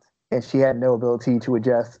stopped. And she had no ability to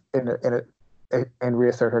adjust and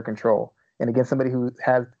reassert her control. And against somebody who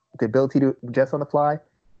has the ability to adjust on the fly,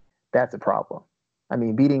 that's a problem. I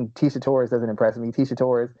mean, beating Tecia Torres doesn't impress me. Tecia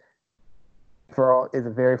Torres, is a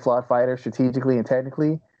very flawed fighter strategically and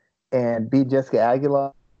technically, and beat Jessica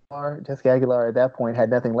Aguilar. Jessica Aguilar at that point had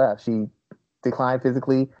nothing left. She declined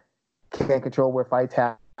physically, can't control where fights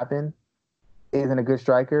happen, isn't a good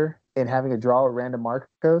striker, and having a draw with Randa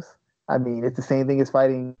Marcos. I mean, it's the same thing as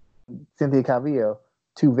fighting Cynthia Calvillo,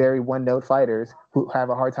 two very one-note fighters who have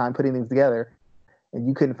a hard time putting things together, and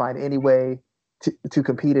you couldn't find any way to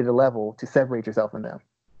compete at a level to separate yourself from them.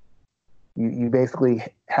 You basically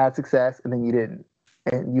had success, and then you didn't,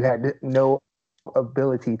 and you had no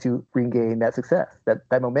ability to regain that success,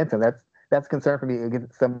 that momentum. That's a concern for me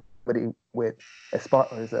against somebody with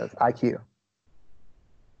Esparza's IQ.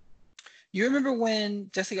 You remember when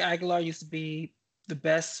Jessica Aguilar used to be the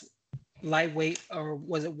best lightweight, or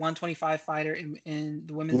was it 125 fighter in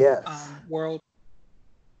the women's world?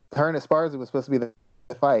 Her and Esparza was supposed to be the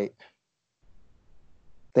fight.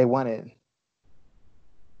 They won it.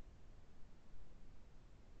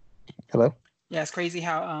 Hello? Yeah, it's crazy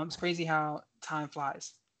how time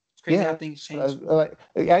flies. It's crazy how things change.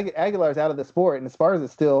 Aguilar's out of the sport, and Esparza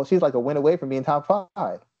is still, she's like a win away from being top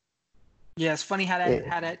 5. Yeah, it's funny how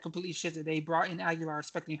that completely shifted. They brought in Aguilar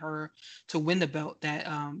expecting her to win the belt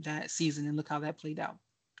that season, and look how that played out.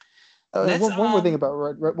 One more thing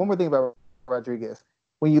about Rodriguez.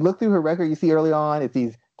 When you look through her record, you see early on it's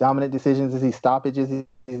these dominant decisions, it's these stoppages, it's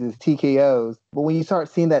these TKOs. But when you start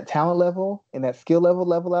seeing that talent level and that skill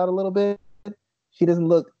level out a little bit, she doesn't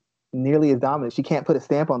look nearly as dominant. She can't put a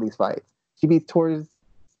stamp on these fights. She beat Torres,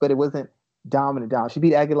 but it wasn't dominant. She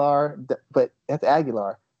beat Aguilar, but that's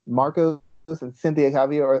Aguilar. Marcos and Cynthia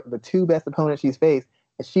Calvillo are the two best opponents she's faced,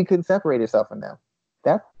 and she couldn't separate herself from them.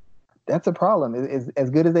 That's a problem. As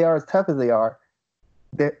good as they are, as tough as they are,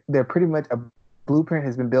 they're pretty much a blueprint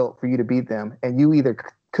has been built for you to beat them, and you either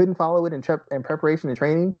couldn't follow it in preparation and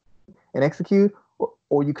training and execute,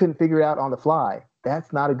 or you couldn't figure it out on the fly.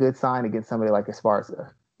 That's not a good sign against somebody like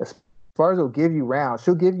Esparza. Esparza will give you rounds.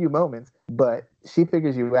 She'll give you moments, but she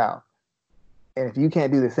figures you out. And if you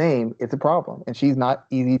can't do the same, it's a problem. And she's not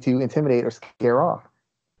easy to intimidate or scare off.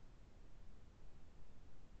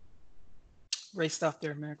 Great stuff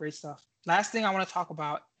there, man. Great stuff. Last thing I want to talk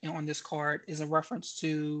about on this card is a reference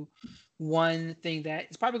to one thing that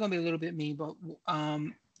is probably going to be a little bit mean, but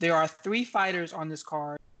there are 3 fighters on this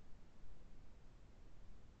card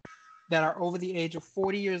that are over the age of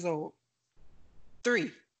 40 years old.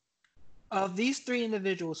 3. Of these 3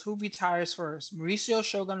 individuals, who retires first? Mauricio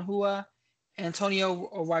Shogun Rua, Antonio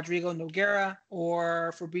Rodrigo Nogueira,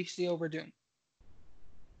 or Fabricio Werdum?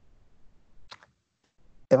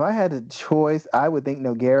 If I had a choice, I would think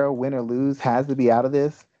Nogueira, win or lose, has to be out of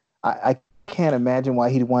this. I can't imagine why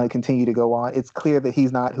he'd want to continue to go on. It's clear that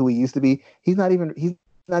he's not who he used to be. He's not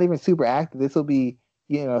even super active. This will be,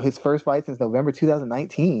 his first fight since November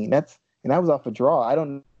 2019. That was off a draw. I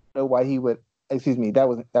don't know why he would. Excuse me, that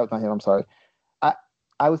was not him. I'm sorry.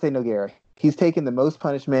 I would say Nogueira. He's taken the most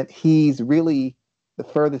punishment. He's really the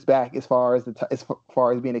furthest back as far as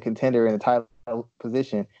being a contender in a title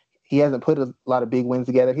position. He hasn't put a lot of big wins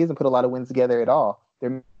together. He hasn't put a lot of wins together at all.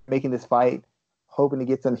 They're making this fight hoping to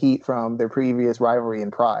get some heat from their previous rivalry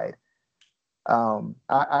and pride.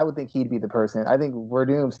 I would think he'd be the person. I think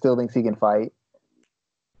Werdum still thinks he can fight.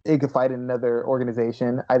 he could fight in another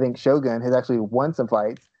organization. I think Shogun has actually won some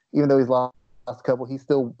fights, even though he's lost a couple. He's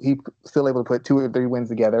still able to put 2 or 3 wins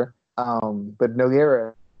together. But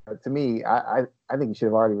Nogueira, to me, I think he should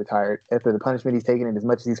have already retired after the punishment he's taken and as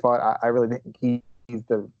much as he's fought. I really think he's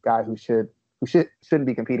the guy who shouldn't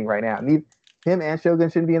be competing right now. Him and Shogun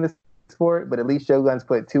shouldn't be in this sport, but at least Shogun's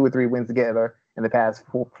put 2 or 3 wins together in the past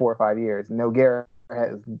 4 or 5 years. Nogueira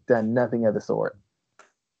has done nothing of the sort.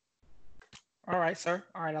 All right, sir.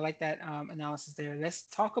 All right, I like that analysis there. Let's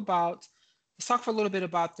talk for a little bit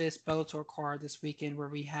about this Bellator card this weekend, where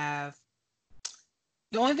we have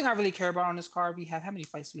the only thing I really care about on this card. We have how many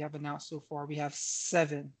fights we have announced so far? We have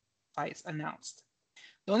 7 fights announced.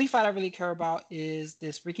 The only fight I really care about is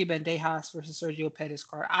this Ricky Bandejas versus Sergio Pettis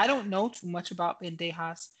card. I don't know too much about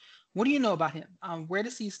Bandejas. What do you know about him? Where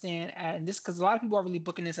does he stand at? And this, because a lot of people are really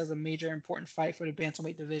booking this as a major important fight for the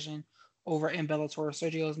bantamweight division over in Bellator.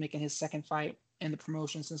 Sergio is making his 2nd fight in the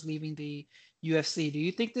promotion since leaving the UFC. Do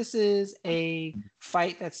you think this is a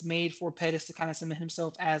fight that's made for Pettis to kind of cement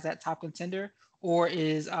himself as that top contender, or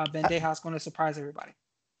is Bandejas going to surprise everybody?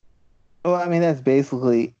 Well, I mean, that's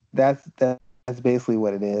basically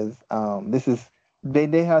what it is. This is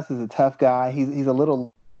Bandejas is a tough guy. He's a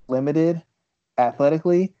little limited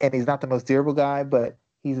athletically, and he's not the most durable guy, but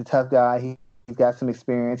he's a tough guy. He's got some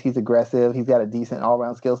experience. He's aggressive. He's got a decent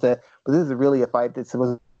all-around skill set. But this is really a fight that's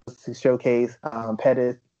supposed to showcase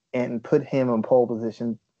Pettis and put him in pole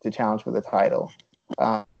position to challenge for the title.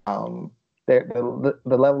 The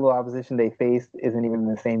level of opposition they faced isn't even in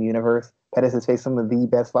the same universe. Pettis has faced some of the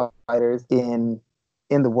best fighters in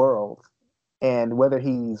the world, and whether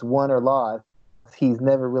he's won or lost, he's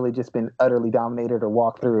never really just been utterly dominated or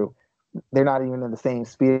walked through. They're not even in the same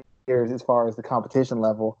spheres as far as the competition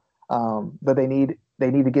level. But they need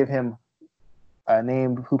to give him a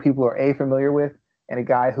name who people are familiar with, and a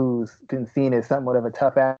guy who's been seen as somewhat of a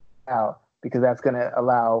tough out, because that's going to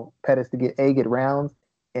allow Pettis to get rounds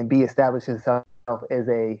and B, establish himself as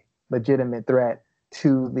a legitimate threat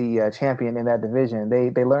to the champion in that division.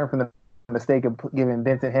 They learned from the mistake of giving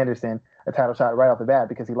Vincent Henderson a title shot right off the bat,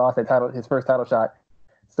 because he lost his first title shot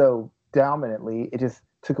so dominantly. It just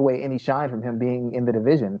took away any shine from him being in the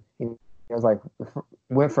division. It was like,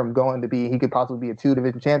 went from going to he could possibly be a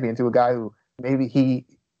 2-division champion to a guy who maybe he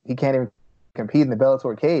can't even compete in the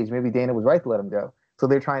Bellator cage. Maybe Dana was right to let him go. So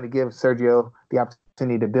they're trying to give Sergio the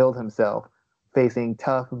opportunity to build himself, facing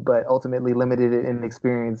tough but ultimately limited in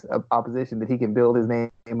experience of opposition that he can build his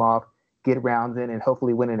name off, get rounds in, and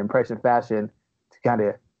hopefully win in impression fashion to kind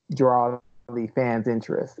of draw the fans'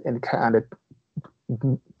 interest and kind of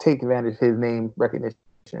take advantage of his name recognition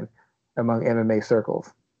among MMA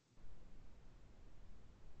circles.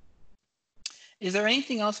 Is there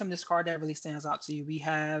anything else from this card that really stands out to you? We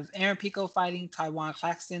have Aaron Pico fighting Taiwan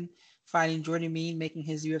Claxton, fighting Jordan Mein, making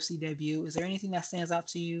his UFC debut. Is there anything that stands out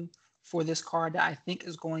to you for this card that I think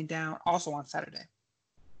is going down also on Saturday?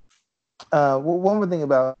 One more thing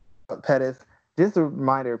about Pettis, just a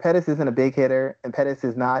reminder, Pettis isn't a big hitter, and Pettis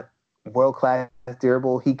is not world-class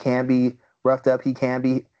durable. He can be roughed up, he can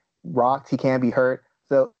be rocked, he can be hurt.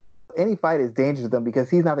 So any fight is dangerous to them, because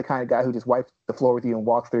he's not the kind of guy who just wipes the floor with you and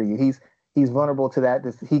walks through you. He's vulnerable to that.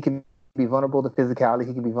 He can be vulnerable to physicality.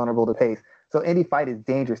 He can be vulnerable to pace. So any fight is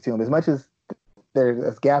dangerous to him. As much as there's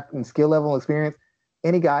a gap in skill level and experience,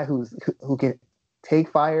 any guy who can take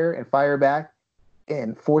fire and fire back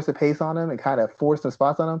and force a pace on him and kind of force some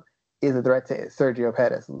spots on him is a threat to Sergio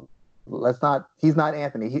Pettis. He's not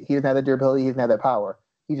Anthony. He doesn't have the durability. He doesn't have that power.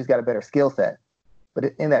 He just got a better skill set. But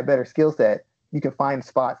in that better skill set, you can find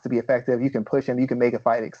spots to be effective. You can push him. You can make a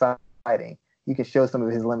fight exciting. You can show some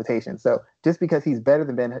of his limitations. So just because he's better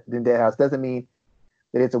than Bandejas doesn't mean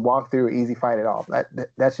that it's a walkthrough or easy fight at all.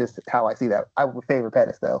 That's just how I see that. I would favor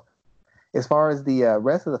Pettis, though. As far as the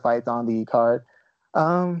rest of the fights on the card,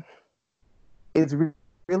 it's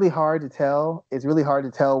really hard to tell. It's really hard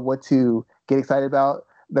to tell what to get excited about.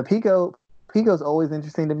 The Pico's always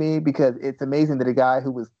interesting to me, because it's amazing that a guy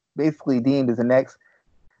who was basically deemed as the next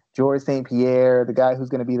George St. Pierre, the guy who's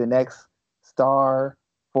going to be the next star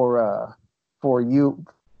for you,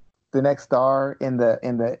 the next star in the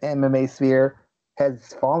MMA sphere,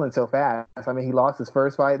 has fallen so fast. I mean, he lost his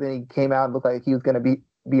first fight, then he came out and looked like he was going to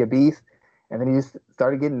be a beast, and then he just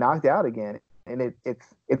started getting knocked out again. And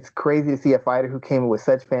it's crazy to see a fighter who came in with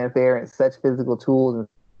such fanfare and such physical tools and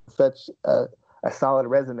such a solid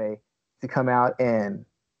resume to come out and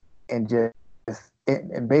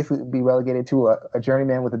basically be relegated to a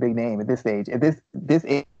journeyman with a big name at this stage. At this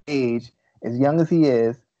age, as young as he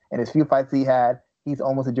is, and as few fights he had, he's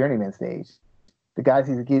almost a journeyman stage. The guys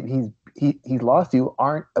he's lost to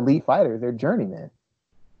aren't elite fighters; they're journeymen.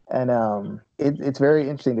 And it's very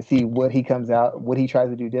interesting to see what he comes out, what he tries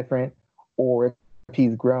to do different, or if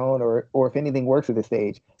he's grown, or if anything works at this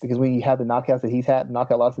stage. Because when you have the knockouts that he's had,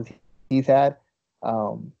 knockout losses he's had,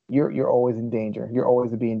 you're always in danger. You're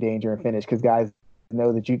always to be in danger and finish because guys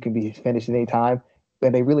know that you can be finished at any time,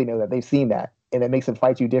 and they really know that. They've seen that, and it makes them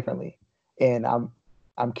fight you differently. And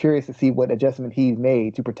I'm curious to see what adjustment he's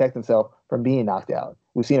made to protect himself from being knocked out.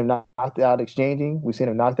 We've seen him knocked out exchanging. We've seen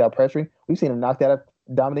him knocked out pressuring. We've seen him knocked out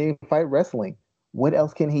dominating fight wrestling. What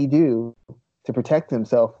else can he do to protect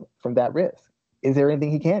himself from that risk? Is there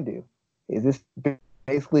anything he can do? Is this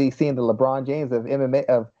basically seeing the LeBron James of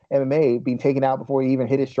MMA being taken out before he even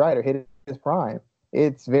hit his stride or hit his prime?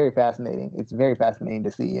 It's very fascinating. It's very fascinating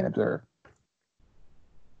to see and observe.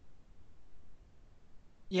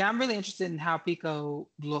 Yeah, I'm really interested in how Pico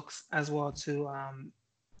looks as well too.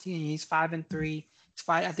 He's 5-3.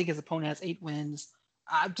 I think his opponent has 8 wins.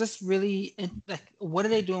 I'm just really like, what are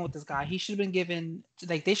they doing with this guy? He should have been given,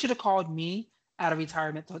 like, they should have called me out of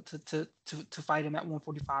retirement to fight him at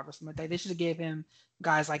 145 or something like that. They should have gave him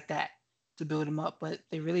guys like that to build him up, but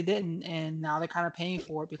they really didn't, and now they're kind of paying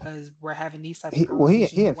for it because we're having these types of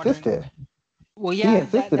conversations. He insisted. Well, yeah, he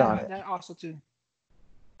insisted on it. That also too.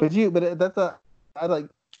 But I like,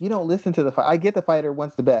 you don't listen to the fight. I get the fighter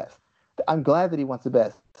wants the best. I'm glad that he wants the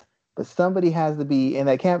best, but somebody has to be in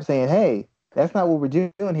that camp saying, "Hey, that's not what we're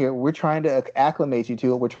doing here. We're trying to acclimate you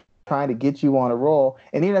to it. We're trying to get you on a roll."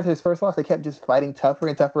 And even after his first loss, they kept just fighting tougher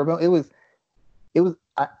and tougher. It was.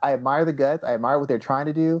 I admire the guts. I admire what they're trying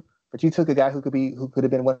to do. But you took a guy who could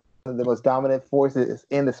have been one of the most dominant forces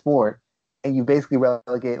in the sport, and you basically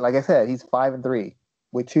relegate. Like I said, he's 5-3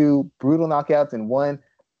 with 2 brutal knockouts and one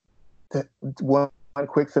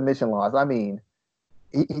quick submission loss. I mean,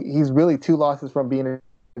 he's really 2 losses from being a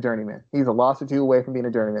journeyman. He's a loss or 2 away from being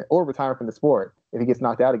a journeyman or retiring from the sport if he gets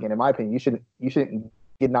knocked out again. In my opinion, you shouldn't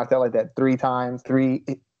get knocked out like that 3 times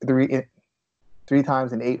in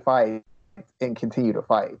 8 fights and continue to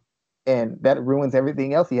fight. And that ruins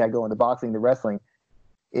everything else he had going, the boxing, the wrestling.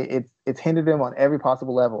 It's hindered him on every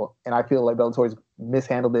possible level. And I feel like Bellator's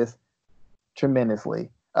mishandled this tremendously.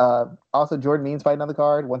 Also, Jordan Means fighting on the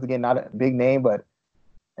card. Once again, not a big name, but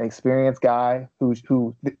an experienced guy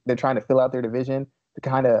who they're trying to fill out their division to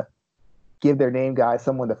kind of give their name guys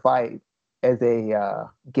someone to fight as a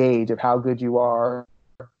gauge of how good you are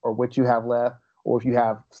or what you have left or if you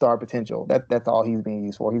have star potential. That's all he's being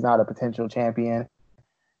used for. He's not a potential champion.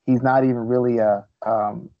 He's not even really a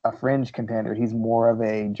fringe contender. He's more of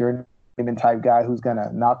a journeyman type guy who's going to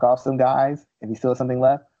knock off some guys if he still has something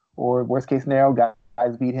left. Or worst case scenario,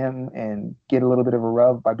 guys beat him and get a little bit of a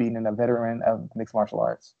rub by beating a veteran of mixed martial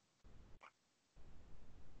arts.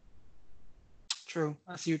 True.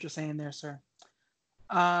 I see what you're saying there, sir.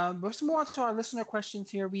 Let's move on to our listener questions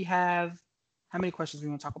here. We have, how many questions we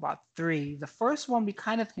want to talk about? 3. The first one we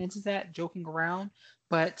kind of hinted at, joking around,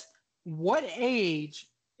 but what age,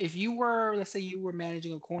 if you were, let's say you were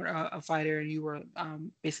managing a fighter and you were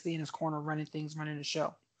basically in his corner running the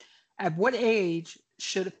show, at what age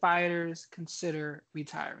should fighters consider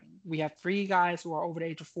retiring? We have 3 guys who are over the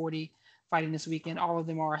age of 40 fighting this weekend. All of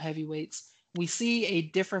them are heavyweights. We see a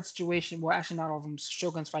different situation. Well, actually, not all of them.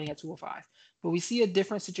 Shogun's fighting at 205. But we see a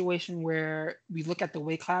different situation where we look at the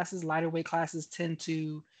weight classes. Lighter weight classes tend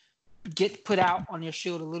to get put out on your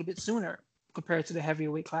shield a little bit sooner compared to the heavier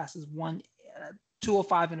weight classes,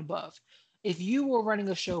 205 and above. If you were running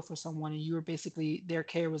a show for someone and you were basically, their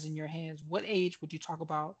care was in your hands, what age would you talk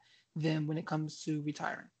about them when it comes to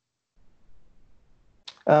retiring?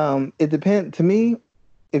 It depends. To me,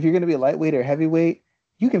 if you're going to be a lightweight or heavyweight,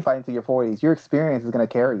 you can fight into your 40s. Your experience is going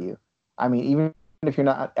to carry you. I mean, even if you're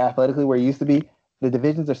not athletically where you used to be, the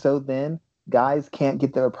divisions are so thin, guys can't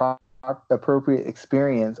get the appropriate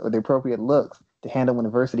experience or the appropriate looks to handle when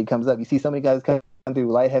adversity comes up. You see so many guys come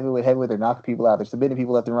through light heavyweight, they're knocking people out, they're submitting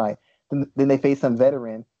people left and right. Then they face some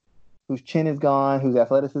veteran whose chin is gone, whose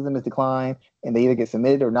athleticism is declined, and they either get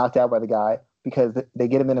submitted or knocked out by the guy because they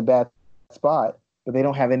get him in a bad spot, but they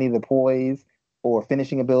don't have any of the poise or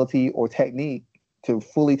finishing ability or technique to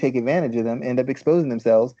fully take advantage of them, end up exposing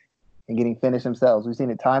themselves and getting finished themselves. We've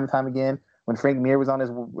seen it time and time again when Frank Mir was on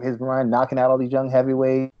his run, knocking out all these young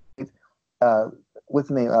heavyweights. What's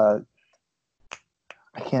his name? I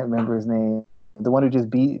can't remember his name. The one who just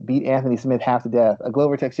beat Anthony Smith half to death.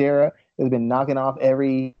 Glover Teixeira has been knocking off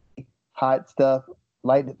every hot stuff,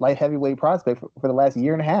 light heavyweight prospect for the last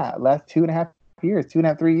year and a half, last 2.5 years,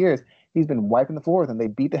 2.5, 3 years. He's been wiping the floor with them. They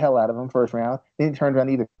beat the hell out of him first round. Then he turns around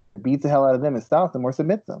either beats the hell out of them and stops them or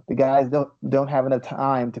submits them. The guys don't have enough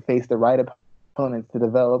time to face the right opponents to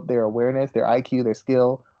develop their awareness, their IQ, their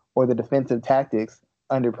skill, or the defensive tactics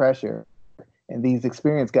under pressure. and these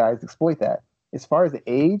experienced guys exploit that. As far as the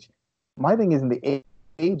age, my thing isn't the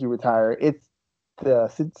age you retire; it's the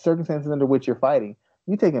circumstances under which you're fighting.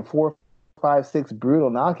 You taking 4, 5, 6 brutal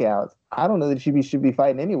knockouts. I don't know that you should be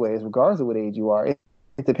fighting anyways, regardless of what age you are. It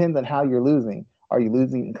depends on how you're losing. Are you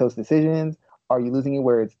losing in close decisions? Are you losing it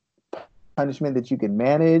where it's punishment that you can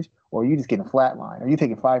manage, or are you just getting flatline? Are you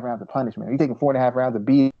taking 5 rounds of punishment? Are you taking 4.5 rounds of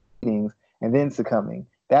beatings and then succumbing?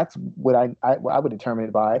 That's what I would determine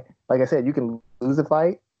it by. Like I said, you can lose a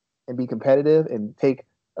fight and be competitive and take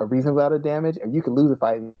a reasonable amount of damage, or you can lose a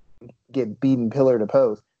fight and get beaten pillar to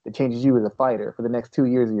post that changes you as a fighter for the next 2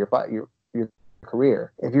 years of your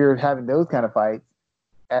career. If you're having those kind of fights,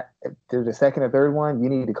 there's a second or third one, you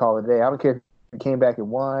need to call it a day. I don't care if you came back and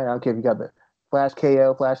won. I don't care if you got the flash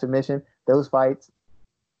KO, flash submission. Those fights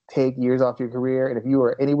take years off your career. And if you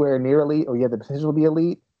are anywhere near elite or you have the potential to be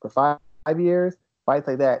elite for 5 years, fights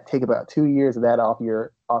like that take about 2 years of that off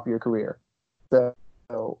your career. So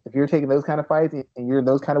if you're taking those kind of fights and you're in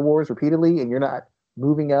those kind of wars repeatedly and you're not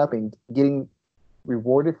moving up and getting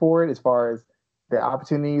rewarded for it as far as the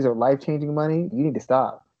opportunities or life-changing money, you need to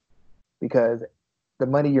stop, because the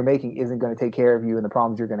money you're making isn't going to take care of you and the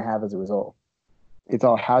problems you're going to have as a result. It's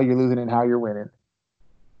all how you're losing and how you're winning.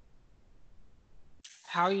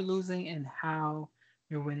 How you're losing and how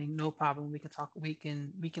you're winning. No problem. We can talk. We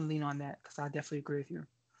can lean on that, because I definitely agree with you.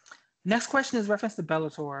 Next question is reference to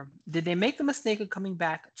Bellator. Did they make the mistake of coming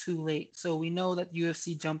back too late? So we know that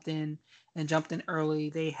UFC jumped in early.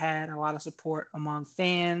 They had a lot of support among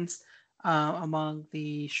fans, among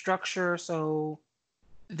the structure. So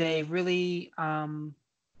they really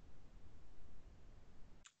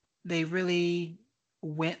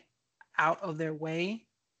went out of their way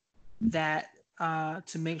that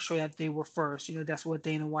to make sure that they were first. You know, that's what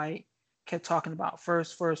Dana White kept talking about.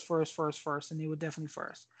 First, and they were definitely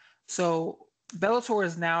first. So Bellator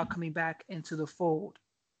is now coming back into the fold.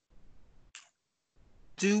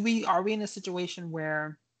 Are we in a situation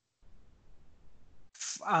where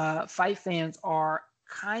fight fans are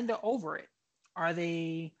kind of over it? Are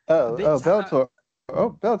they? Bellator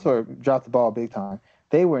dropped the ball big time.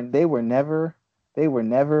 They were never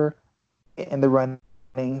in the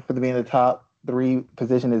running for being the top 3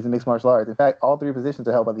 position is in mixed martial arts. In fact, all 3 positions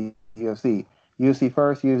are held by the UFC. UFC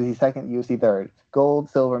first, UFC second, UFC third. Gold,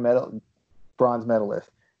 silver medal, bronze medalist.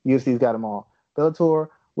 UFC's got them all. Bellator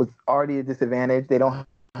was already a disadvantage. They don't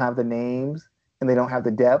have the names, and they don't have the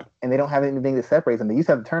depth, and they don't have anything that separates them. They used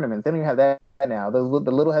to have the tournaments. They don't even have that now. The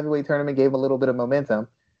little heavyweight tournament gave them a little bit of momentum,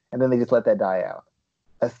 and then they just let that die out.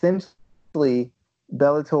 Essentially,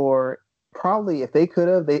 Bellator probably, if they could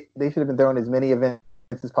have, they should have been throwing as many events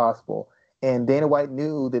as possible. And Dana White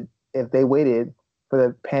knew that if they waited for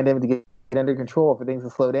the pandemic to get under control, for things to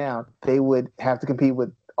slow down, they would have to compete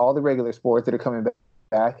with all the regular sports that are coming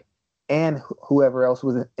back and whoever else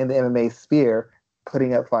was in the MMA sphere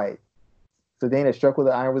putting up fights. So Dana struck where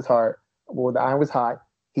the iron was hot. Where the iron was hot,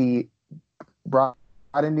 he brought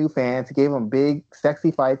in new fans. He gave them big,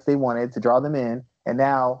 sexy fights they wanted to draw them in, and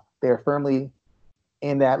now they're firmly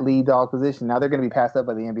in that lead dog position. Now they're going to be passed up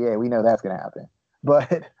by the NBA. We know that's going to happen. But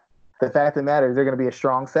the fact of the matter is they're going to be a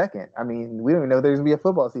strong second. I mean, we don't even know there's going to be a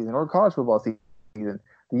football season or a college football season.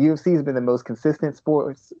 The UFC has been the most consistent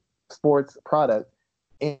sports product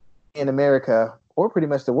in America, or pretty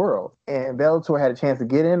much the world. And Bellator had a chance to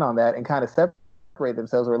get in on that and kind of separate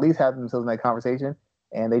themselves, or at least have themselves in that conversation,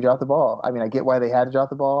 and they dropped the ball. I mean, I get why they had to drop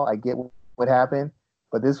the ball. I get what happened,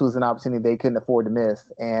 but this was an opportunity they couldn't afford to miss,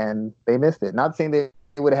 and they missed it. Not saying they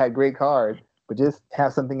would have had great cards, but just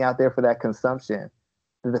have something out there for that consumption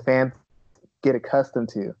that the fans get accustomed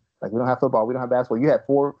to. Like, we don't have football, we don't have basketball. You had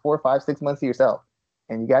 4, 5, 6 months to yourself,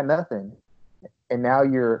 and you got nothing. And now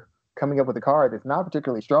you're coming up with a card that's not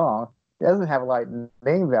particularly strong. It doesn't have a lot of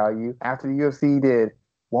name value. After the UFC did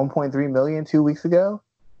 1.3 million 2 weeks ago,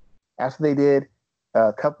 after they did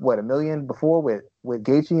 $1 million before with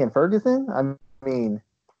Gaethje and Ferguson. I mean,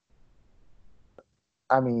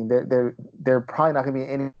 they're probably not going to be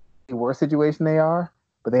in any worse situation they are,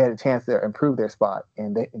 but they had a chance to improve their spot,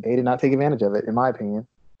 and they did not take advantage of it, in my opinion.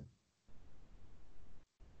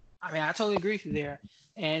 I mean, I totally agree with you there.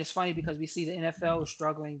 And it's funny because we see the NFL is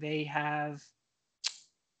struggling. They have,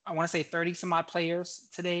 I want to say 30 some odd players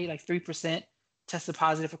today, like 3% tested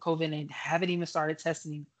positive for COVID, and haven't even started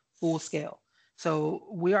testing full scale. So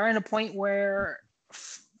we are in a point where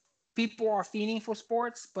people are feeding for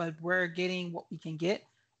sports, but we're getting what we can get.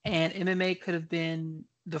 And MMA could have been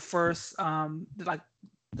the first, the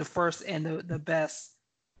first and the best,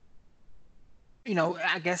 you know,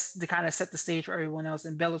 I guess to kind of set the stage for everyone else.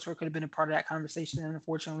 And Bellator could have been a part of that conversation. And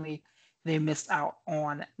unfortunately, they missed out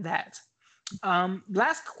on that.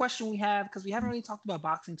 Last question we have, because we haven't really talked about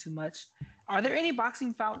boxing too much. Are there any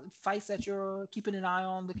boxing fights that you're keeping an eye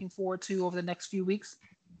on, looking forward to over the next few weeks?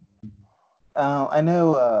 I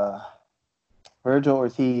know Virgil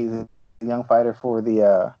Ortiz, a young fighter for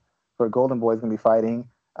Golden Boy, is going to be fighting.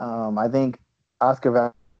 I think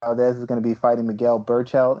Oscar Valdez is going to be fighting Miguel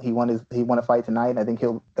Burchelt. He won a fight tonight, and I think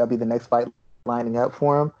that'll be the next fight lining up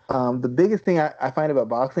for him. The biggest thing I find about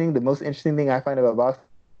boxing, the most interesting thing I find about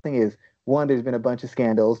boxing is one, there's been a bunch of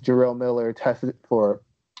scandals. Jarrell Miller tested for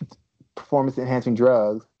performance enhancing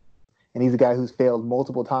drugs, and he's a guy who's failed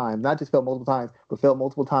multiple times. Not just failed multiple times, but failed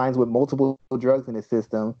multiple times with multiple drugs in his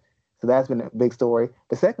system. So that's been a big story.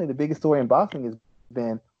 But secondly, the biggest story in boxing has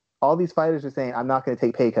been all these fighters are saying, I'm not going to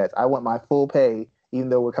take pay cuts. I want my full pay, even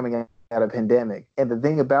though we're coming out of a pandemic. And the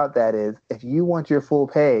thing about that is, if you want your full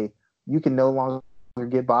pay, you can no longer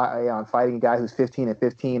get by on fighting a guy who's 15 and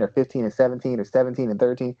 15 or 15 and 17 or 17 and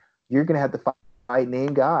 13. You're going to have to fight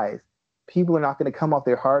name guys. People are not going to come off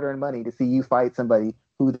their hard-earned money to see you fight somebody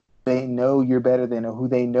who they know you're better than or who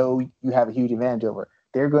they know you have a huge advantage over.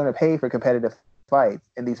 They're going to pay for competitive fights.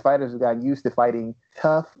 And these fighters have gotten used to fighting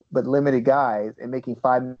tough but limited guys and making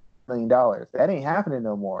 $5 million. That ain't happening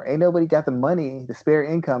no more. Ain't nobody got the money, the spare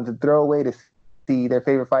income to throw away to see their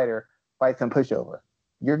favorite fighter fight some pushover.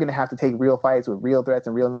 You're going to have to take real fights with real threats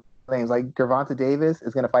and real names. Like Gervonta Davis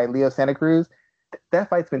is going to fight Leo Santa Cruz. That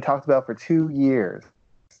fight's been talked about for 2 years.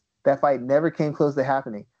 That fight never came close to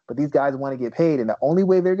happening. But these guys want to get paid, and the only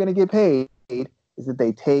way they're going to get paid is that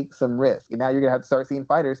they take some risk. And now you're going to have to start seeing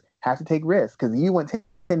fighters have to take risks because you want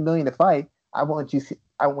 $10 million to fight. I want you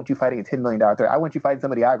fighting a $10 million threat. I want you fighting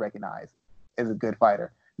somebody I recognize as a good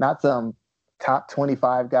fighter, not some top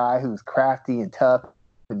 25 guy who's crafty and tough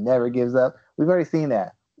and never gives up. We've already seen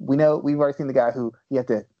that. We've already seen the guy who you have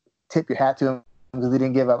to tip your hat to him because he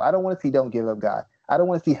didn't give up. I don't want to see don't give up guy. I don't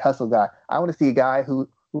want to see hustle guy. I want to see a guy who's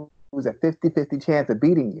a 50-50 chance of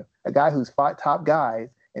beating you, a guy who's fought top guys,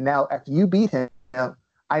 and now after you beat him,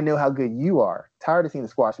 I know how good you are. Tired of seeing the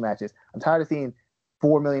squash matches. I'm tired of seeing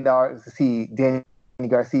 $4 million to see Danny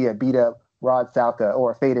Garcia beat up Rod Salka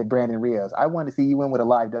or a faded Brandon Rios. I want to see you win with a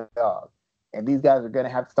live dog. And these guys are going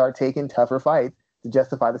to have to start taking tougher fights to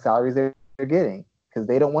justify the salaries they're getting because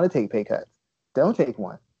they don't want to take pay cuts. Don't take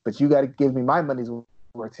one. But you got to give me my money's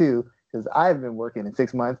worth too, because I've been working in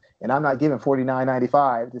 6 months and I'm not giving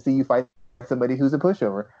 $49.95 to see you fight somebody who's a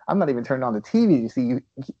pushover. I'm not even turning on the TV to see you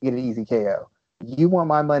get an easy KO. You want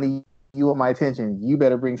my money, you want my attention. You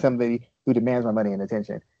better bring somebody who demands my money and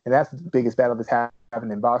attention. And that's the biggest battle that's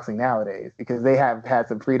happened in boxing nowadays because they have had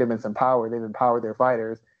some freedom and some power. They've empowered their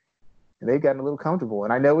fighters and they've gotten a little comfortable.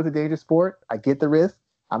 And I know it's a dangerous sport. I get the risk.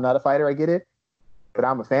 I'm not a fighter. I get it. But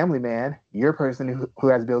I'm a family man. You're a person who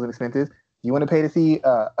has bills and expenses. You want to pay to see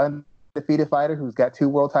undefeated fighter who's got 2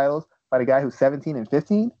 world titles fight a guy who's 17 and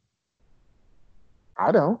 15?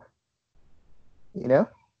 I don't. You know?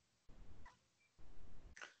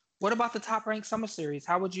 What about the Top Rank Summer Series?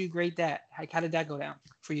 How would you grade that? How did that go down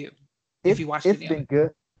for you? If you watched it, it's been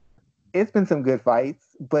good. It's been some good fights,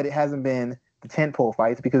 but it hasn't been the tentpole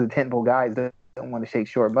fights because the tentpole guys don't want to shake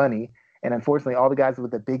short money. And unfortunately, all the guys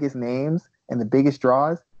with the biggest names and the biggest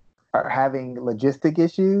draws are having logistic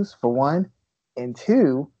issues, for one. And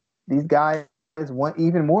two, these guys want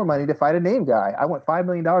even more money to fight a name guy. I want $5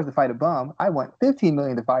 million to fight a bum. I want $15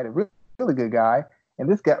 million to fight a really good guy. And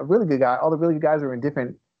this guy, a really good guy, all the really good guys are in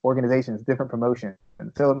different organizations, different promotions.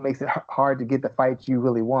 And so it makes it hard to get the fights you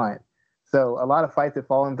really want. So a lot of fights have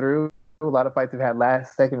fallen through. A lot of fights have had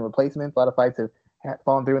last-second replacements. A lot of fights have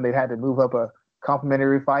fallen through, and they've had to move up a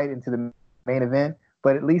complimentary fight into the main event.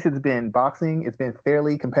 But at least it's been boxing. It's been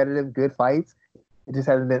fairly competitive, good fights. It just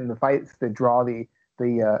hasn't been the fights that draw the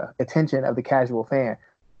attention of the casual fan.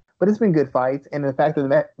 But it's been good fights. And the fact of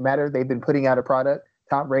the matter, they've been putting out a product.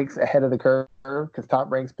 Top Rank's ahead of the curve because Top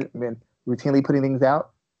Rank's been routinely putting things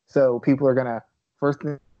out. So people are going to first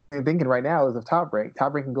thing they're thinking right now is of Top Rank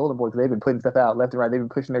and Golden Boy because they've been putting stuff out left and right. They've been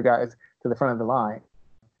pushing their guys to the front of the line.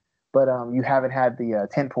 But you haven't had the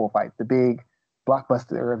tentpole fights, the big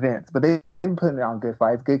blockbuster events. But they've been putting on good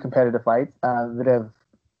fights, good competitive fights that have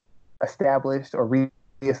established or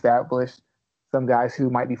reestablished some guys who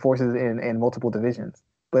might be forces in multiple divisions.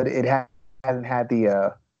 But it hasn't had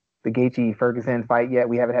the Gaethje Ferguson fight yet.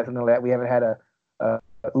 We haven't had something like that. We haven't had a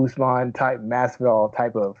Usman type Masvidal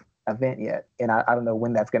type of event yet, and I don't know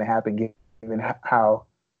when that's going to happen, given how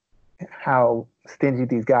stingy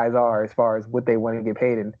these guys are as far as what they want to get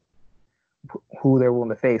paid and who they're willing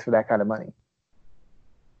to face for that kind of money.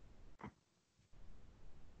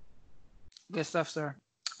 Good stuff, sir.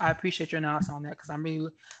 I appreciate your analysis on that because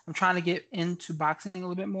I'm trying to get into boxing a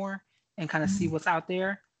little bit more and kind of see what's out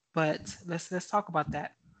there. But let's talk about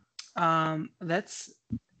that. Let's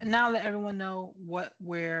now let everyone know what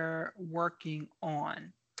we're working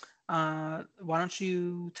on. Why don't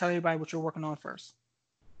you tell everybody what you're working on first?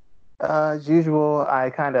 As usual, I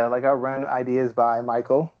kind of like I run ideas by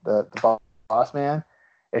Michael, the boss man.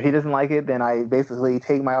 If he doesn't like it, then I basically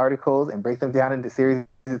take my articles and break them down into series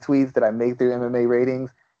of tweets that I make through MMA ratings,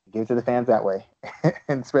 give it to the fans that way,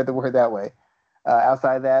 and spread the word that way.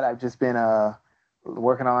 Outside of that, I've just been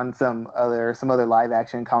working on some other live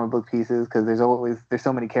action comic book pieces because there's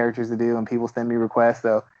so many characters to do and people send me requests.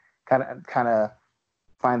 So kind of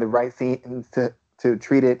find the right scenes to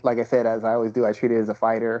treat it. Like I said, as I always do, I treat it as a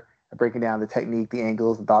fighter, breaking down the technique, the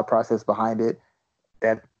angles, the thought process behind it.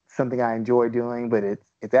 That's something I enjoy doing, but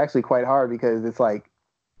it's actually quite hard because it's like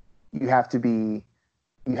you have to be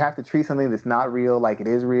you have to treat something that's not real like it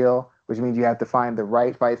is real, which means you have to find the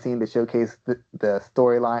right fight scene to showcase the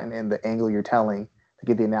storyline and the angle you're telling to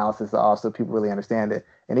get the analysis off so people really understand it.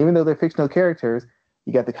 And even though they're fictional characters,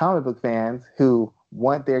 you got the comic book fans who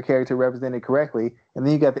want their character represented correctly, and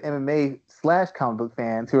then you got the MMA/comic book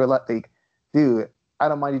fans who are like, dude, I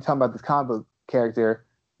don't mind you talking about this comic book character,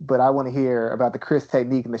 but I want to hear about the Chris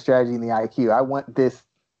technique and the strategy and the IQ. I want this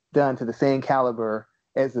done to the same caliber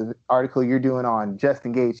as the article you're doing on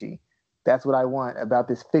Justin Gaethje. That's what I want about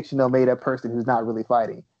this fictional made-up person who's not really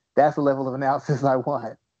fighting. That's the level of analysis I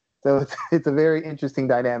want. So it's a very interesting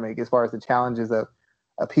dynamic as far as the challenges of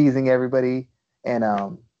appeasing everybody and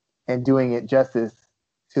and doing it justice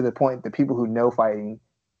to the point that people who know fighting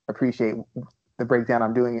appreciate the breakdown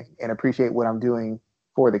I'm doing and appreciate what I'm doing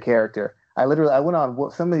for the character. I went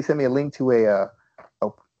on, somebody sent me a link to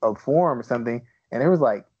a forum or something, and there was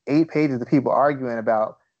like 8 pages of people arguing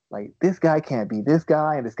about like this guy can't be this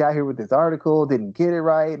guy and this guy here with this article didn't get it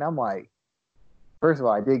right. And I'm like, first of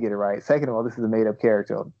all, I did get it right. Second of all, this is a made up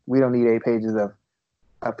character. We don't need 8 pages of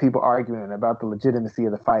people arguing about the legitimacy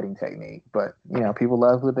of the fighting technique. But people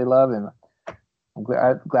love what they love, and I'm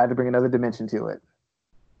glad to bring another dimension to it.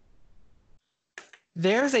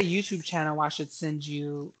 There's a YouTube channel I should send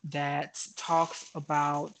you that talks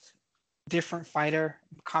about different fighter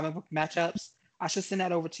comic book matchups. I should send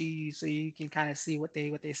that over to you so you can kind of see what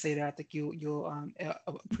they say there. I think you'll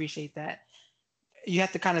appreciate that. You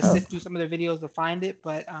have to kind of sift through some of the videos to find it,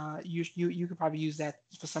 but you could probably use that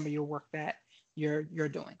for some of your work that you're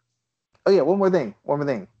doing. Oh yeah, one more thing.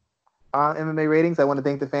 On MMA ratings, I want to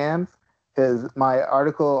thank the fans because my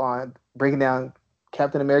article on breaking down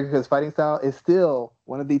Captain America's fighting style is still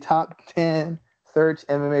one of the top 10 search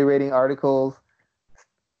MMA rating articles.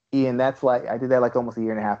 Ian, that's like I did that like almost a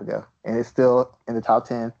year and a half ago, and it's still in the top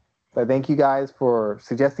 10. So I thank you guys for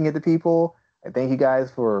suggesting it to people. I thank you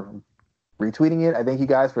guys for retweeting it. I thank you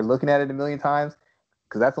guys for looking at it a million times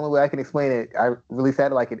because that's the only way I can explain it. I released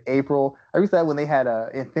that like in April. I released that when they had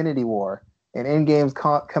Infinity War and Endgame's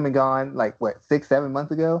come and gone like 6-7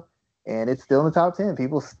 months ago, and it's still in the top 10.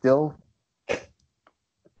 People still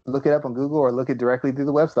look it up on Google or look it directly through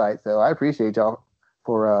the website. So I appreciate y'all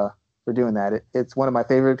for doing that. It's one of my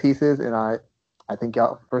favorite pieces, and I thank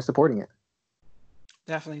y'all for supporting it.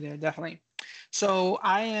 Definitely. So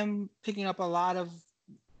I am picking up a lot of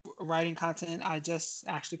writing content. I just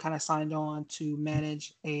actually kind of signed on to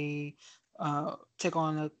manage take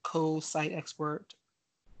on a co-site expert,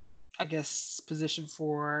 I guess, position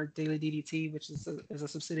for Daily DDT, which is a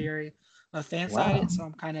subsidiary of Fansided. Wow. So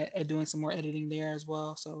I'm kind of doing some more editing there as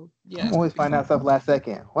well. So yeah, I'm always find out stuff last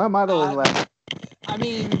second. Why am I always last? I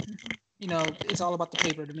mean, it's all about the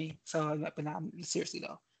paper to me. So, but not seriously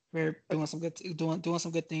though. We're doing some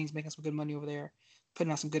good things, making some good money over there,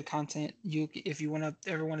 putting out some good content. If you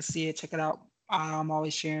ever want to see it, check it out. I'm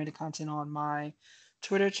always sharing the content on my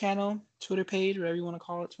Twitter channel, Twitter page, whatever you want to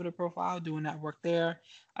call it, Twitter profile, doing that work there.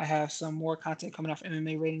 I have some more content coming out for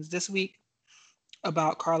MMA ratings this week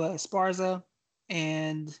about Carla Esparza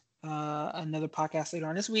and another podcast later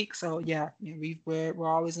on this week. So yeah, we're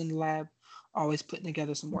always in the lab, always putting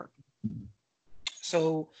together some work.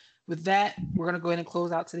 So with that, we're going to go ahead and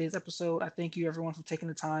close out today's episode. I thank you everyone for taking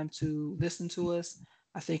the time to listen to us.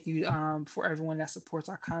 I thank you for everyone that supports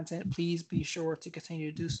our content. Please be sure to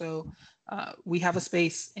continue to do so. We have a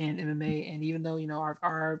space in MMA, and even though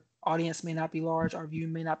our audience may not be large, our view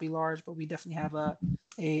may not be large, but we definitely have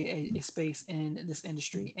a space in this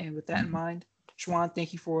industry. And with that in mind, Schwan,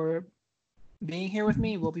 thank you for being here with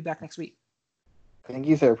me. We'll be back next week. Thank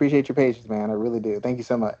you, sir. Appreciate your patience, man. I really do. Thank you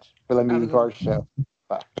so much for letting me be part of the show.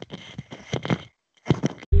 Bye.